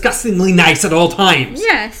 pleasantly, disgustingly nice at all times.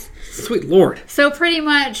 Yes. Sweet Lord. So pretty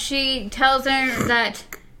much she tells her that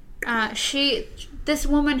this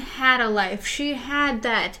woman had a life. She had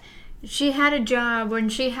that. She had a job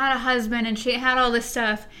and she had a husband and she had all this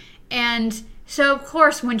stuff. And so, of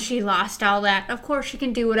course, when she lost all that, of course she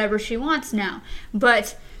can do whatever she wants now.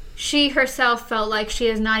 But she herself felt like she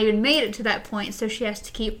has not even made it to that point. So she has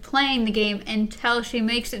to keep playing the game until she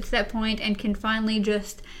makes it to that point and can finally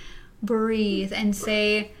just breathe and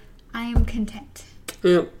say, I am content.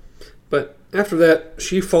 Yeah. But after that,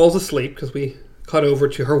 she falls asleep because we cut over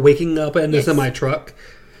to her waking up in the semi-truck.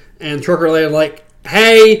 And trucker lady like,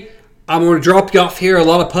 hey, I'm going to drop you off here. A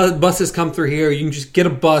lot of buses come through here. You can just get a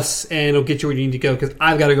bus and it'll get you where you need to go because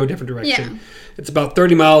I've got to go a different direction. Yeah. It's about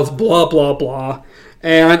 30 miles, blah, blah, blah.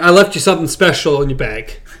 And I left you something special in your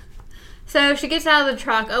bag. So she gets out of the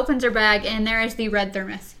truck, opens her bag, and there is the red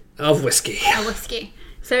thermos. Of whiskey.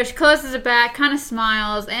 So she closes it back, kind of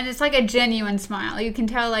smiles, and it's like a genuine smile. You can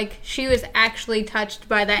tell, like, she was actually touched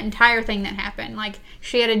by that entire thing that happened. Like,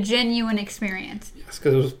 she had a genuine experience. Yes,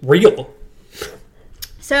 because it was real.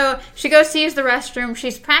 So she goes to use the restroom.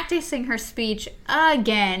 She's practicing her speech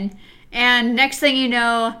again. And next thing you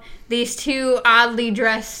know, these two oddly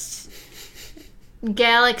dressed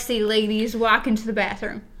galaxy ladies walk into the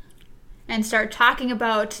bathroom and start talking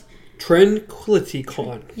about Tranquility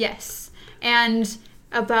Con. Yes. And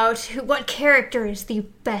about what character is the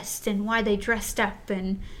best and why they dressed up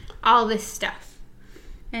and all this stuff.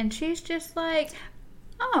 And she's just like,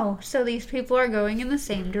 oh, so these people are going in the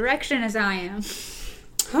same direction as I am.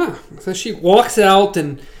 Huh. So she walks out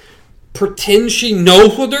and pretends she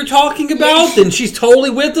knows what they're talking about, and she's totally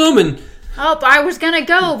with them. And oh, I was going to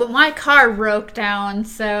go, but my car broke down,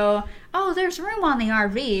 so oh, there's room on the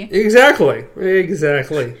RV. Exactly.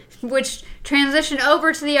 Which transitioned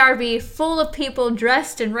over to the RV full of people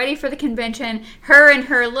dressed and ready for the convention. Her in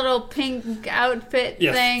her little pink outfit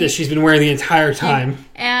thing. That she's been wearing the entire time.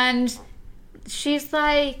 And she's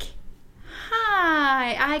like,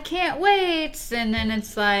 hi, I can't wait. And then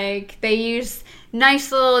it's like they use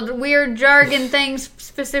nice little weird jargon things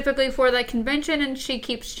specifically for that convention, and she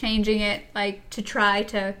keeps changing it like to try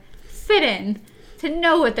to fit in, to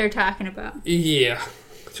know what they're talking about. Yeah.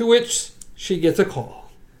 To which she gets a call.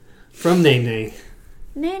 from Nene.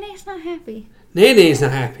 Nene's not happy. Nene's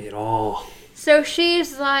not happy at all. So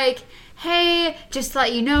she's like, hey, just to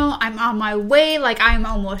let you know, I'm on my way. Like, I'm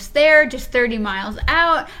almost there, just 30 miles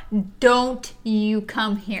out. Don't you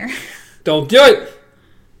come here. Don't do it.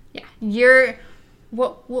 Yeah, you're...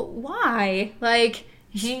 Why? Like,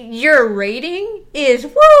 your rating is,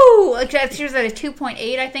 woo! Like, she was at a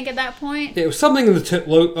 2.8, I think, at that point. It was something in the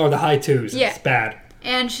low or the high twos. Yeah. It's bad.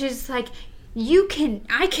 And she's like,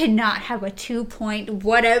 I cannot have a 2 point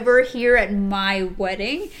whatever here at my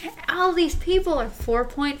wedding. All these people are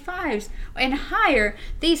 4.5s and higher.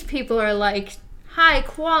 These people are like high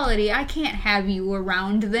quality. I can't have you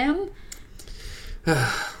around them.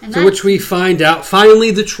 To which we find out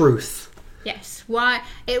finally the truth. Yes. Why?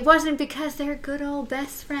 It wasn't because they're good old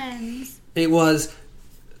best friends. It was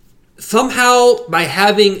somehow by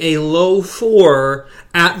having a low 4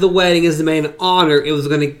 at the wedding as the main honor, it was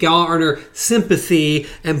going to garner sympathy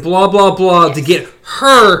and blah, blah, blah to get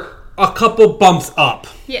her a couple bumps up.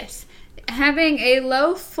 Yes. Having a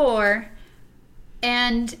low 4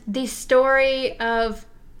 and the story of,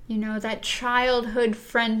 that childhood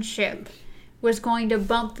friendship was going to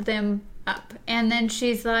bump them up. And then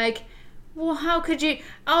she's like, well, how could you...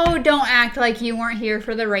 Oh, don't act like you weren't here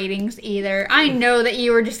for the ratings either. I know that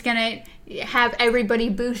you were just going to have everybody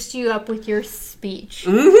boost you up with your speech.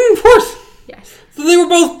 Mm-hmm, of course. Yes. So they were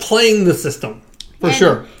both playing the system, for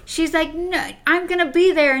sure. She's like, no, I'm going to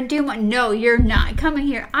be there and do my... No, you're not coming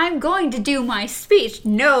here. I'm going to do my speech.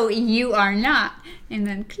 No, you are not. And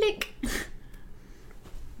then click.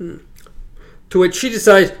 To which she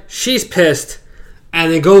decides she's pissed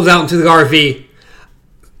and then goes out into the RV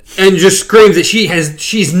and just screams that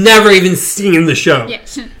she's never even seen the show.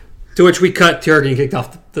 Yes. To which we cut to her getting kicked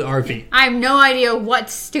off the RV. I have no idea what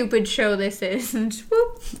stupid show this is. And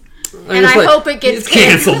whoop. And I hope it gets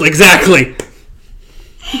canceled. Exactly.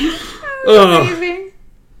 Amazing.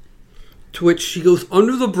 To which she goes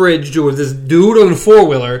under the bridge with this dude on a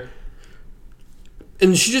 4-wheeler.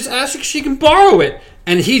 And she just asks if she can borrow it.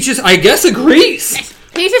 And he just, I guess, agrees.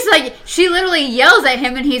 He's just like, she literally yells at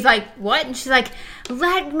him and he's like, what? And she's like,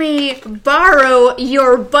 let me borrow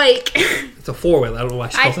your bike. It's a 4-wheeler. I don't know why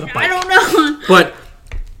she calls it a bike. I don't know. But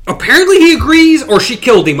apparently he agrees or she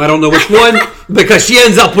killed him. I don't know which one because she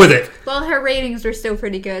ends up with it. Well, her ratings were still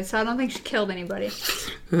pretty good, so I don't think she killed anybody.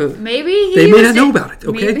 Maybe they may not know about it,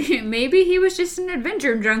 okay? Maybe he was just an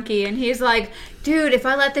adventure junkie and he's like, dude, if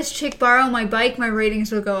I let this chick borrow my bike, my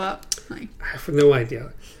ratings will go up. Like, I have no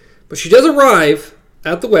idea. But she does arrive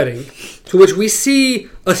at the wedding, to which we see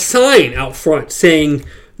a sign out front saying,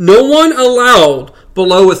 no one allowed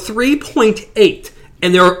below a 3.8,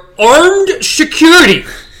 and they're armed security.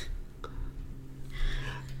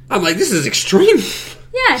 I'm like, this is extreme.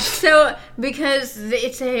 Yeah, so, because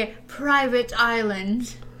it's a private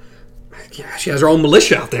island. Yeah, she has her own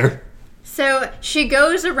militia out there. So she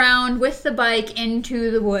goes around with the bike into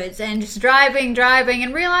the woods and just driving,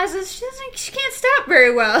 and realizes she can't stop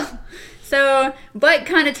very well. So, bike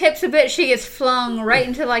kind of tips a bit. She gets flung right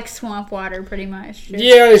into, like, swamp water, pretty much.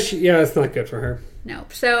 Yeah, it's not good for her.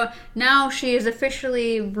 Nope. So, now she is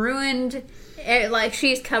officially ruined. Like,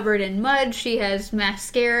 she's covered in mud. She has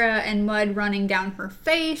mascara and mud running down her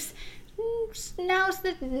face. Now's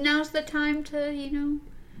the time to,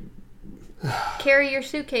 carry your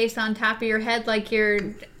suitcase on top of your head like you're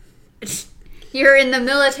in the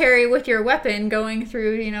military with your weapon going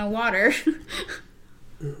through, water.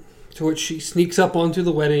 To which she sneaks up onto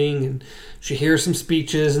the wedding and she hears some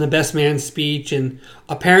speeches and the best man's speech, and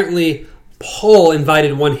apparently Paul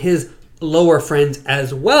invited one of his lower friends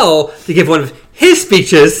as well to give one of his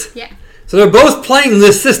speeches. Yeah. So they're both playing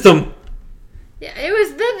this system. Yeah,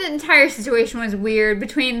 the entire situation was weird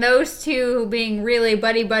between those two being really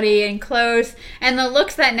buddy and close, and the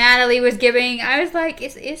looks that Natalie was giving. I was like,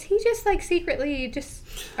 is he just like secretly just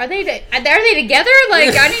are they together?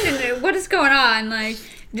 Like, I need to know what is going on. Like,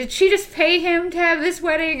 did she just pay him to have this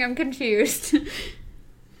wedding? I'm confused.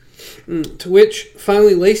 To which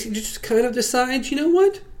finally Lacey just kind of decides, you know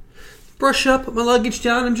what? Brush up, put my luggage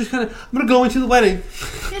down. I'm gonna go into the wedding.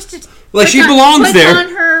 Like she belongs there. Puts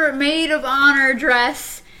on her maid of honor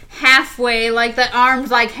dress halfway, like the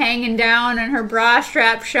arms like hanging down and her bra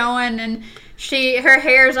strap showing, and her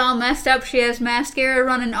hair's all messed up. She has mascara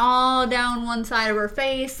running all down one side of her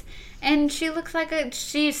face, and she looks like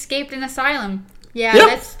she escaped an asylum. Yeah,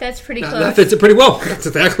 yep. That's pretty close. That fits it pretty well. That's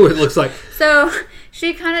exactly what it looks like. So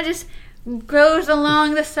she kind of just goes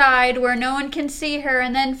along the side where no one can see her,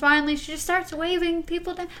 and then finally she just starts waving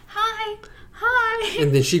people down. Hi.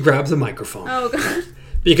 And then she grabs a microphone. Oh, God.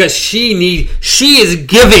 Because she is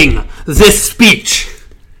giving this speech.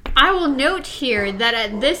 I will note here that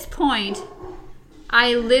at this point,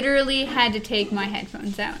 I literally had to take my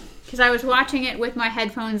headphones out. Because I was watching it with my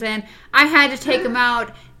headphones in. I had to take them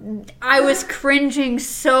out. I was cringing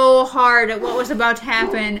so hard at what was about to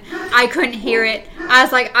happen. I couldn't hear it. I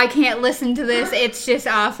was like, I can't listen to this. It's just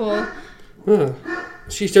awful.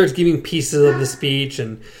 She starts giving pieces of the speech,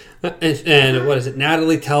 and what is it?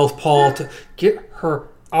 Natalie tells Paul to get her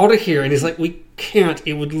out of here, and he's like, we can't.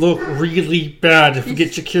 It would look really bad if we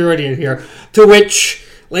get security in here. To which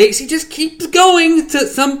Lacey just keeps going. To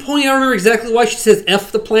some point, I don't remember exactly why she says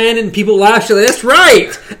F the planet, and people laugh. She's like, that's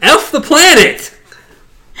right, F the planet.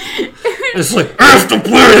 And it's like, F the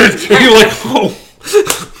planet. And you're like, oh.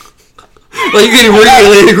 Like, you're getting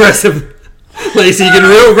really aggressive. Lacey, you're getting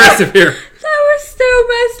real aggressive here. That was so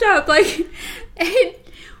messed up. Like,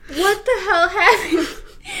 what the hell happened?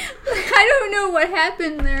 I don't know what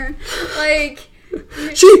happened there. Like,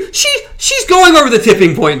 she's going over the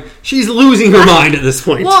tipping point. She's losing her mind at this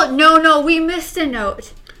point. well, no, we missed a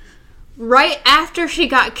note. Right after she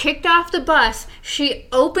got kicked off the bus, she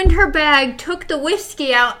opened her bag, took the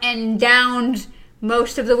whiskey out, and downed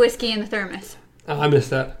most of the whiskey in the thermos. Oh, I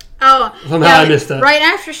missed that. Oh, somehow yeah, I missed that. Right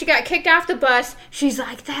after she got kicked off the bus, she's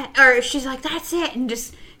like, that's it, and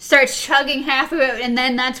just starts chugging half of it, and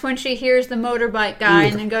then that's when she hears the motorbike guy,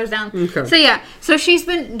 and then goes down. Okay. So she's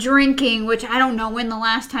been drinking, which I don't know when the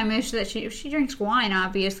last time is that she drinks wine,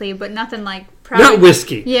 obviously, but nothing like probably not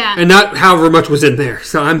whiskey. Yeah, and not however much was in there.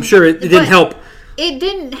 So I'm sure it didn't help. It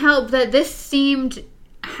didn't help that this seemed.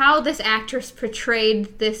 How this actress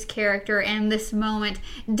portrayed this character and this moment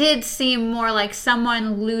did seem more like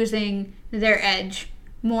someone losing their edge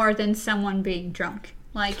more than someone being drunk.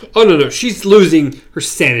 Like, oh no, she's losing her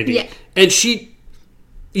sanity, yeah. And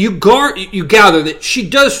you gather that she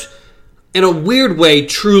does, in a weird way,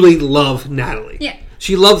 truly love Natalie. Yeah,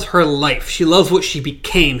 she loves her life. She loves what she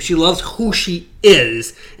became. She loves who she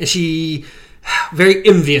is, and she. Very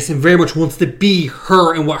envious and very much wants to be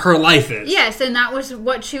her and what her life is. Yes, and that was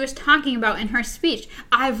what she was talking about in her speech.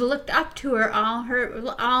 I've looked up to her all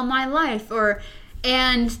my life,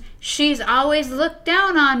 and she's always looked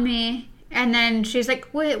down on me. And then she's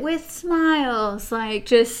like with smiles, like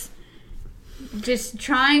just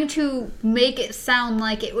trying to make it sound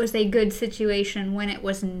like it was a good situation when it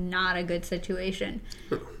was not a good situation,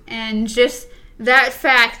 and just that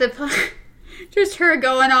fact that. Just her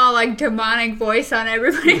going all like demonic voice on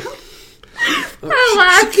everybody. I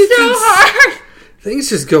laughed so hard. Things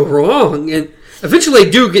just go wrong, and eventually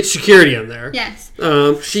they do get security in there. Yes.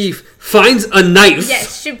 She finds a knife.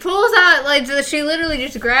 Yes, she pulls out she literally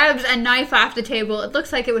just grabs a knife off the table. It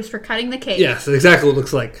looks like it was for cutting the cake. Yes, that's exactly what it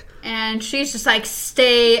looks like. And she's just like,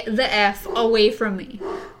 "Stay the F away from me."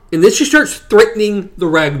 And then she starts threatening the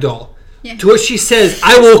ragdoll. Yeah. To which she says,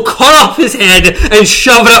 I will cut off his head and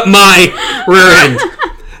shove it up my rear end.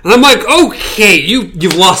 And I'm like, okay,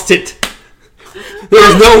 you've lost it.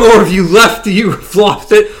 There's no more of you left. You've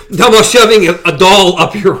lost it. I'm talking about shoving a doll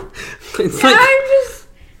up your... It's like, I'm just...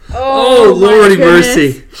 Oh, Lordy goodness.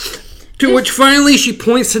 mercy. To which finally she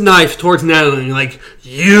points the knife towards Natalie and like,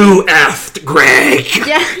 you effed Greg.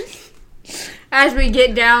 Yeah. As we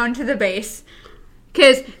get down to the base.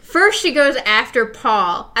 Because first she goes after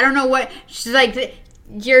Paul. I don't know what... She's like,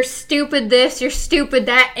 you're stupid this, you're stupid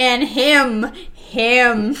that, and him.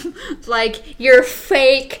 Like, you're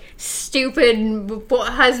fake, stupid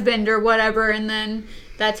husband or whatever. And then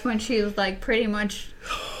that's when she's like pretty much...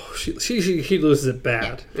 She loses it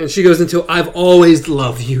bad. Yeah. And she goes into, I've always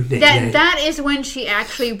loved you, Nate. That is when she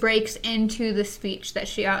actually breaks into the speech that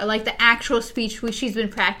she, like the actual speech she's been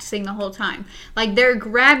practicing the whole time. Like, they're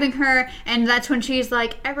grabbing her, and that's when she's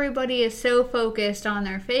like, everybody is so focused on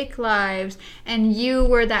their fake lives, and you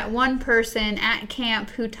were that one person at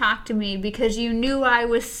camp who talked to me because you knew I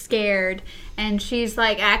was scared. And she's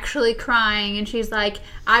like actually crying, and she's like,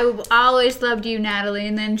 I always loved you, Natalie.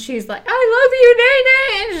 And then she's like, I love you,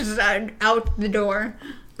 Nene. And she's out the door.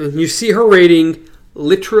 And you see her rating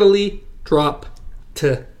literally drop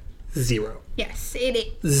to 0. Yes,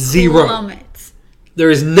 it zero. Plummets.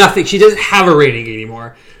 There is nothing. She doesn't have a rating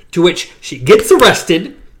anymore. To which she gets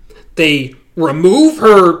arrested. They remove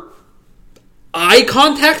her eye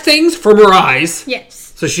contact things from her eyes.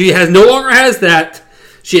 Yes. So she no longer has that.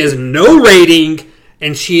 She has no rating,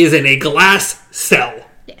 and she is in a glass cell.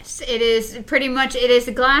 Yes, it is pretty much, it is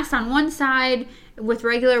glass on one side with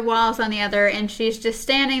regular walls on the other, and she's just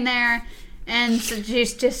standing there, and so she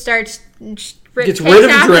just starts, gets rid of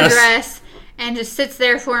the dress, and just sits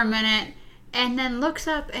there for a minute, and then looks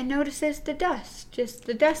up and notices the dust, just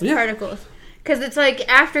the dust particles. Because it's like,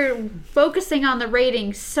 after focusing on the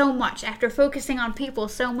rating so much, after focusing on people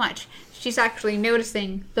so much, she's actually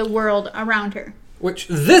noticing the world around her. Which,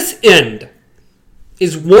 this end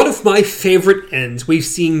is one of my favorite ends we've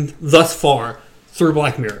seen thus far through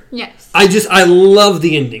Black Mirror. Yes. I love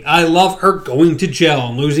the ending. I love her going to jail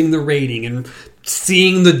and losing the rating and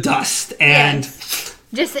seeing the dust and... Yes.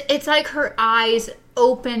 Just, it's like her eyes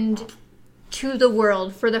opened to the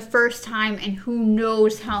world for the first time in who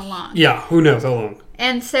knows how long. Yeah, who knows how long.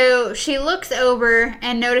 And so she looks over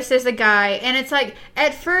and notices a guy, and it's like,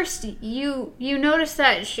 at first you notice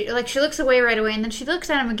that she looks away right away, and then she looks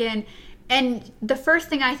at him again, and the first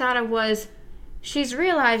thing I thought of was, she's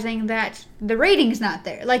realizing that the rating's not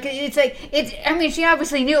there. Like, I mean, she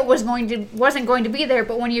obviously knew it wasn't going to be there,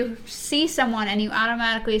 but when you see someone and you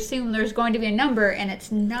automatically assume there's going to be a number and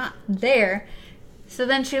it's not there, so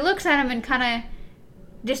then she looks at him and kind of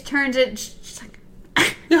just turns it, she's like...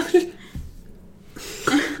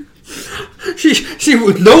 she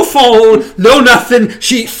with no phone, no nothing,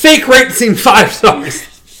 she fake rates him 5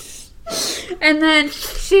 stars. And then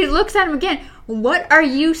she looks at him again. What are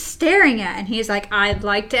you staring at? And he's like, I'd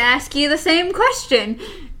like to ask you the same question.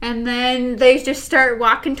 And then they just start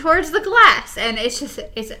walking towards the glass. And it's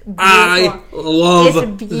beautiful. I love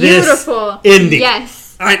it's beautiful. This ending.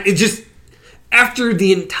 Yes. It just, after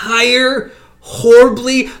the entire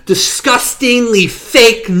horribly, disgustingly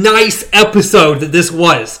fake nice episode that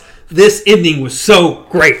this ending was so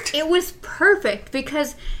great. It was perfect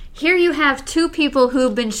because here you have 2 people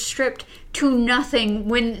who've been stripped to nothing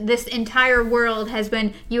when this entire world has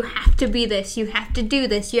been, you have to be this, you have to do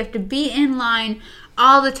this, you have to be in line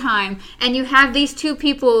all the time. And you have these 2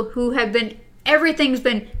 people who have been, everything's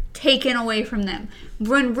been taken away from them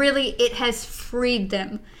when really it has freed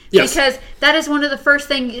them. Yes. Because that is one of the first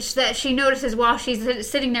things that she notices while she's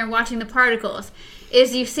sitting there watching the particles,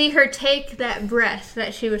 is you see her take that breath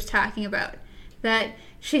that she was talking about. That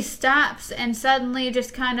she stops and suddenly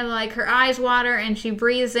just kind of like her eyes water and she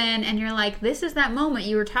breathes in and you're like, this is that moment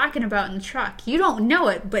you were talking about in the truck. You don't know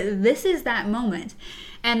it, but this is that moment.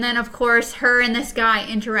 And then, of course, her and this guy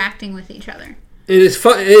interacting with each other. It is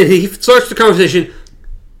fun. He starts the conversation,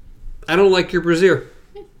 I don't like your brassiere.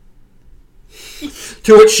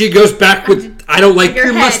 To which she goes back with, I don't like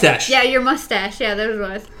your mustache. Yeah, your mustache. Yeah, that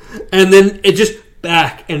was. And then it just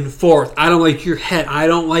back and forth. I don't like your head. I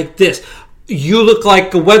don't like this. You look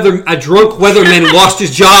like a drunk weatherman lost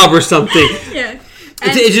his job or something. Yeah.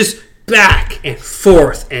 It's just back and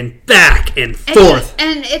forth and back and forth.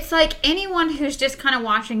 And it's like anyone who's just kind of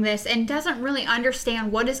watching this and doesn't really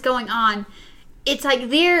understand what is going on, it's like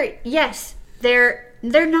they're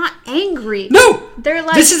not angry. No! They're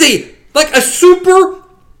like... This is a super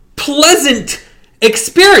pleasant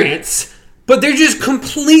experience, but they're just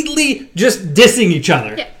completely just dissing each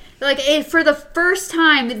other. Yeah. Like, for the first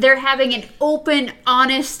time, they're having an open,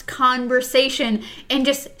 honest conversation and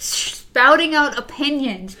just spouting out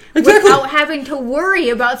opinions without having to worry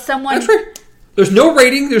about someone. That's right. There's no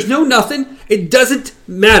rating. There's no nothing. It doesn't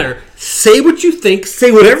matter. Say what you think.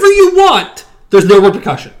 Say whatever you want. There's no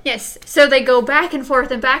repercussion. Yes. So they go back and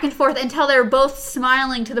forth until they're both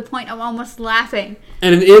smiling to the point of almost laughing.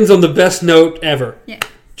 And it ends on the best note ever. Yeah.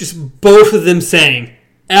 Just both of them saying,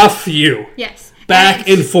 F you. Yes. Back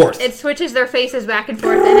and forth. It switches their faces back and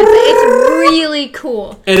forth, and it's really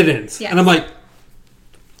cool. And it ends. Yes. And I'm like,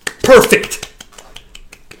 perfect.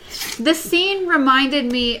 The scene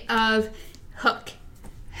reminded me of Hook.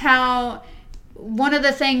 How one of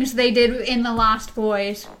the things they did in The Lost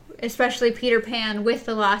Boys, especially Peter Pan with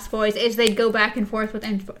The Lost Boys, is they'd go back and forth with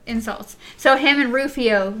insults. So him and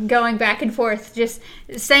Rufio going back and forth, just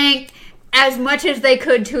saying as much as they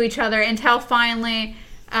could to each other until finally...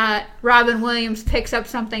 Robin Williams picks up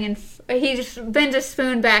something and he just bends a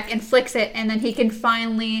spoon back and flicks it, and then he can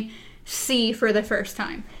finally see for the first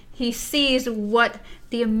time. He sees what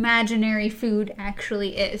the imaginary food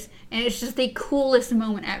actually is, and it's just the coolest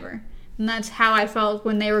moment ever. And that's how I felt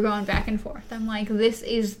when they were going back and forth. I'm like, this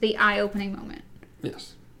is the eye-opening moment.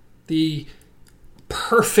 Yes. The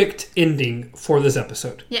perfect ending for this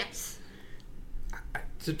episode. Yes.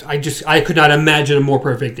 I could not imagine a more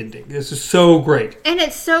perfect ending. This is so great. And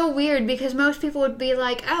it's so weird because most people would be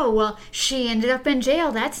like, oh, well, she ended up in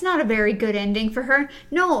jail. That's not a very good ending for her.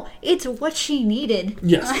 No, it's what she needed.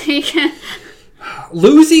 Yes.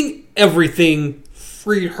 Losing everything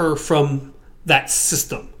freed her from that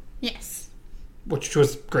system. Yes. Which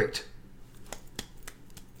was great.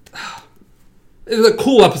 It was a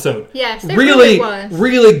cool episode. Yes, it really was.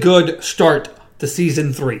 Really good start to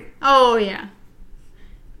season 3. Oh, yeah.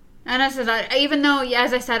 And as I said, even though,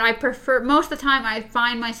 as I said, I prefer, most of the time I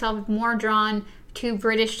find myself more drawn to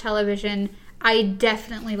British television, I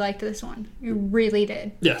definitely liked this one. You really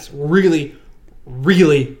did. Yes, really,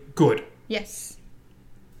 really good. Yes.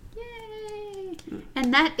 Yay!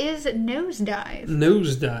 And that is Nosedive.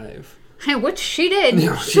 Nosedive. Which she did.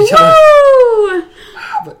 Yeah, she did. Woo!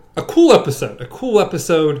 But a cool episode. A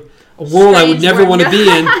world I would Strange never world. want to be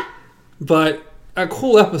in. But a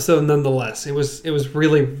cool episode nonetheless. It was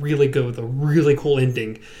really, really good with a really cool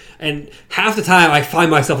ending. And half the time I find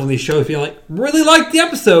myself on these shows feeling like, really liked the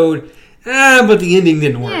episode, but the ending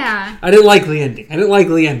didn't work. Yeah. I didn't like the ending.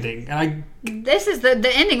 And This is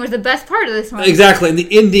the ending was the best part of this one. exactly. And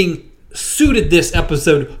the ending suited this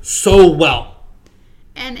episode so well.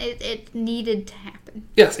 And it needed to happen.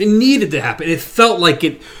 Yes, it needed to happen. It felt like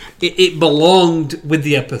it belonged with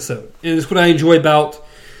the episode. And it's what I enjoy about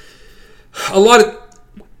a lot of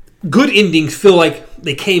good endings feel like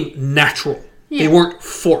they came natural. Yeah. They weren't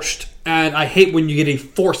forced. And I hate when you get a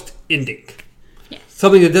forced ending. Yes.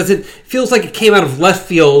 Something that feels like it came out of left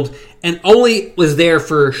field and only was there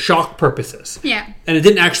for shock purposes. Yeah. And it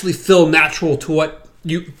didn't actually feel natural to what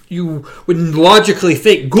you would logically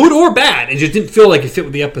think, good or bad. It just didn't feel like it fit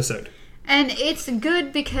with the episode. And it's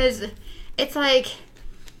good because it's like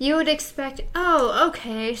you would expect, oh,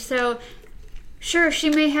 okay, so sure, she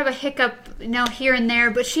may have a hiccup, here and there,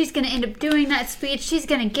 but she's going to end up doing that speech. She's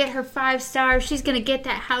going to get her 5 stars. She's going to get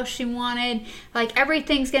that house she wanted. Like,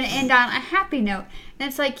 everything's going to end on a happy note. And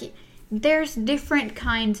it's like, there's different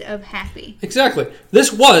kinds of happy. Exactly.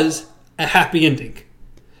 This was a happy ending.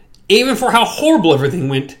 Even for how horrible everything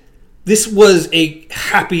went, this was a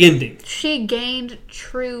happy ending. She gained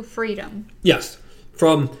true freedom. Yes.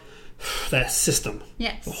 From that system.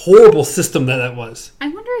 Yes. The horrible system that was. I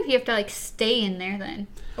wonder if you have to, stay in there then.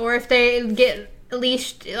 Or if they get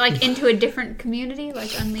unleashed, into a different community.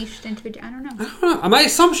 Unleashed into I don't know. I don't know. My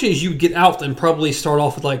assumption is you get out and probably start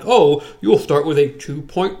off with you'll start with a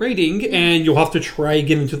 2-point rating and you'll have to try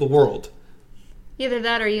again into the world. Either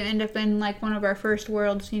that or you end up in one of our first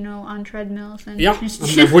worlds, on treadmills. And Yeah,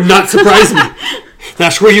 it would not surprise me.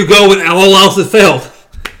 That's where you go when all else has failed.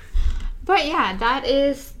 But yeah,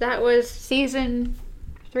 that was season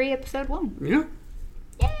 3, episode 1. Yeah.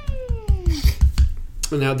 Yay!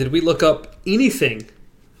 Now, did we look up anything?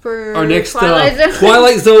 For Our next Twilight Zone.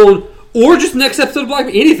 Twilight Zone, or just next episode of Black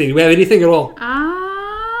Mirror? Anything? Do we have anything at all?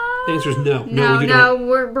 The answer is no. No, we do not.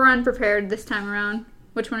 we're unprepared this time around.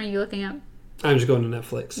 Which one are you looking up? I'm just going to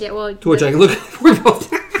Netflix. Yeah, well... To which I can look. We're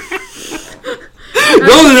both... Go to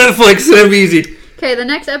Netflix. That'd be easy. Okay, the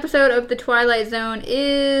next episode of The Twilight Zone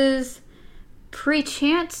is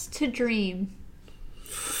Pre-Chance to Dream,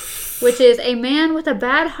 which is a man with a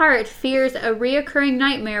bad heart fears a reoccurring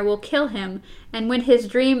nightmare will kill him, and when his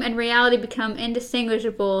dream and reality become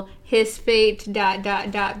indistinguishable, his fate...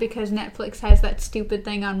 because Netflix has that stupid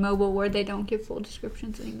thing on mobile where they don't give full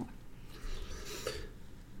descriptions anymore.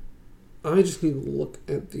 I just need to look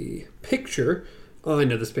at the picture. Oh, I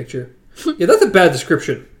know this picture. Yeah, that's a bad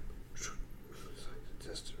description.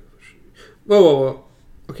 Whoa.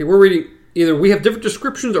 Okay, we're reading... Either we have different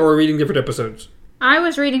descriptions or we're reading different episodes. I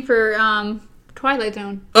was reading for Twilight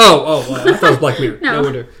Zone. Oh, well, I thought it was Black Mirror. No.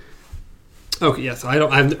 wonder. Okay, yes,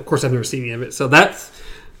 of course I've never seen any of it. So that's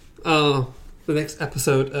the next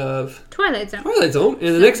episode of Twilight Zone. Twilight Zone.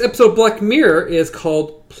 And the next episode of Black Mirror is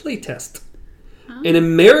called Playtest. An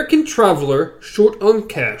American traveler, short on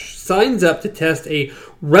cash, signs up to test a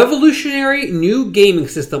revolutionary new gaming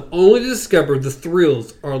system only to discover the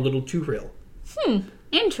thrills are a little too real.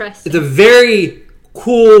 Interesting. It's a very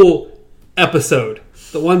cool episode.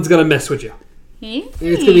 The one's going to mess with you. It's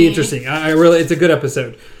going to be interesting. It's a good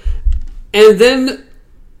episode. And then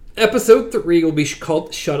episode 3 will be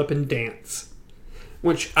called Shut Up and Dance,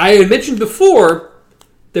 which I had mentioned before.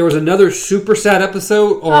 There was another super sad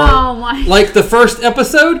episode, or like the first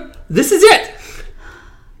episode. This is it.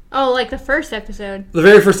 Oh, like the first episode. The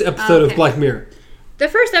very first episode of Black Mirror. The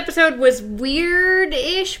first episode was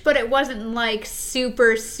weird-ish, but it wasn't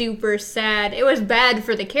super, super sad. It was bad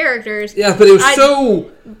for the characters. Yeah, but it was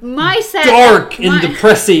dark and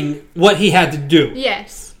depressing what he had to do.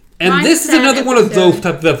 Yes. And this is another one of those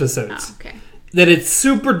type of episodes. Oh, okay. That it's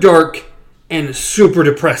super dark and super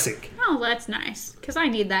depressing. Oh, that's nice. Because I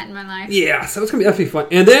need that in my life. Yeah, so it's going to be definitely fun.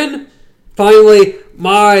 And then, finally,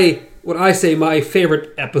 my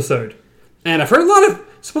favorite episode. And I've heard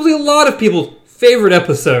supposedly a lot of people's favorite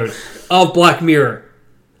episode of Black Mirror.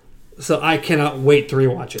 So I cannot wait to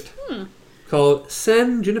rewatch it. Called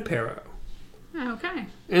San Junipero. Okay.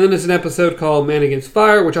 And then there's an episode called Man Against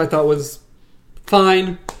Fire, which I thought was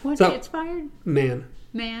fine. What gets fired? Man.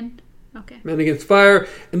 Okay. Man Against Fire.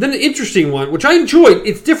 And then an interesting one, which I enjoyed.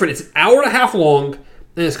 It's different. It's an hour and a half long,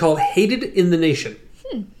 and it's called Hated in the Nation.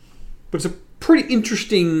 But it's a pretty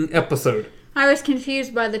interesting episode. I was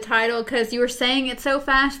confused by the title because you were saying it so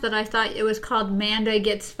fast that I thought it was called Manda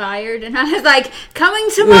Gets Fired. And I was like, coming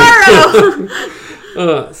tomorrow!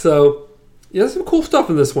 So, yeah, there's some cool stuff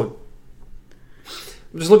in this one.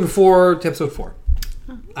 I'm just looking forward to episode 4.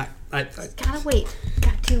 Gotta wait.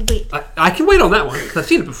 Got to wait. I can wait on that one because I've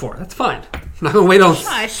seen it before. That's fine. I'm not going to wait on...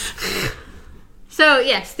 Gosh. So,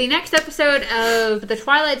 yes, the next episode of The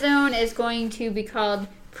Twilight Zone is going to be called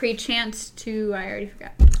Pre-Chance to... I already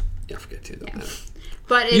forgot. Yeah, I forget too. Yeah.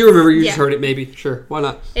 But you remember, you just heard it maybe. Sure, why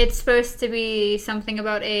not? It's supposed to be something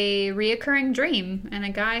about a reoccurring dream and a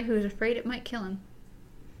guy who's afraid it might kill him.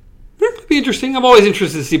 It'd be interesting. I'm always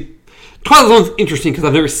interested to see... Twilight Zone's interesting because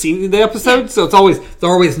I've never seen the episode, so they're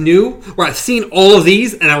always new. Where I've seen all of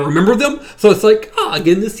these and I remember them, so it's like, I'm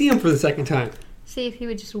getting to see them for the second time. See, if he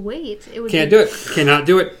would just wait, it would. Can't do it. Cannot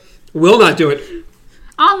do it. Will not do it.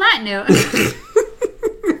 On that note.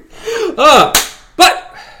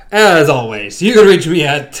 But as always, you can reach me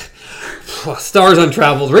at Stars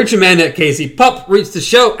Untraveled. Reach Amanda at Casey Pup. Reach the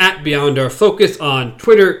show at Beyond Our Focus on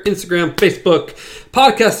Twitter, Instagram, Facebook,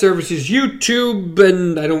 podcast services, YouTube,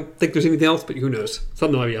 and I don't think there's anything else, but who knows?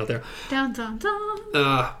 Something might be out there. Dun, dun,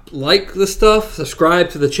 dun. Like the stuff. Subscribe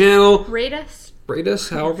to the channel. Rate us. Rate us,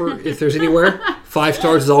 however, if there's anywhere. 5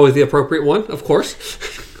 stars is always the appropriate one, of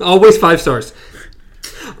course. Always 5 stars.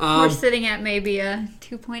 We're sitting at maybe a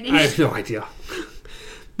 2.8. I have no idea.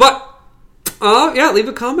 But, yeah, leave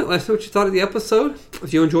a comment. Let us know what you thought of the episode.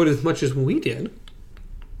 If you enjoyed it as much as we did.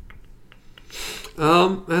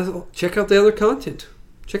 Check out the other content.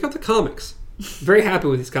 Check out the comics. Very happy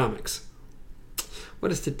with these comics.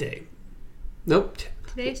 What is today? Nope.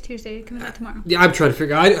 Today's Tuesday. Coming out tomorrow. Yeah, I'm trying to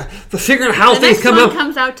figure out how things come out. The next one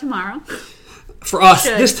comes out tomorrow. For us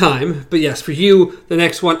this time, but yes, for you, the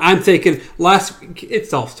next one. I'm thinking last week.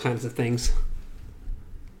 It's all kinds of things,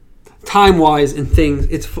 time-wise and things.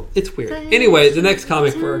 It's weird. Anyway, the next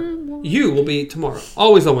comic for you will be tomorrow.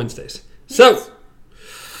 Always on Wednesdays. Yes. So,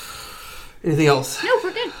 anything else? No,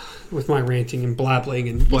 we're good. With my ranting and blabbling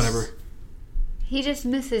and whatever. He just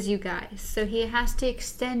misses you guys, so he has to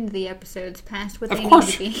extend the episodes past what they need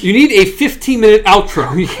to be. You need a 15-minute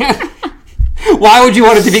outro. You can't. Why would you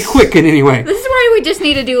want it to be quick in any way? This is why we just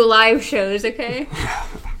need to do live shows, okay?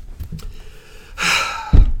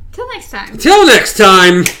 Till next time. Till next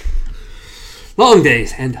time. Long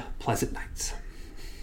days and pleasant nights.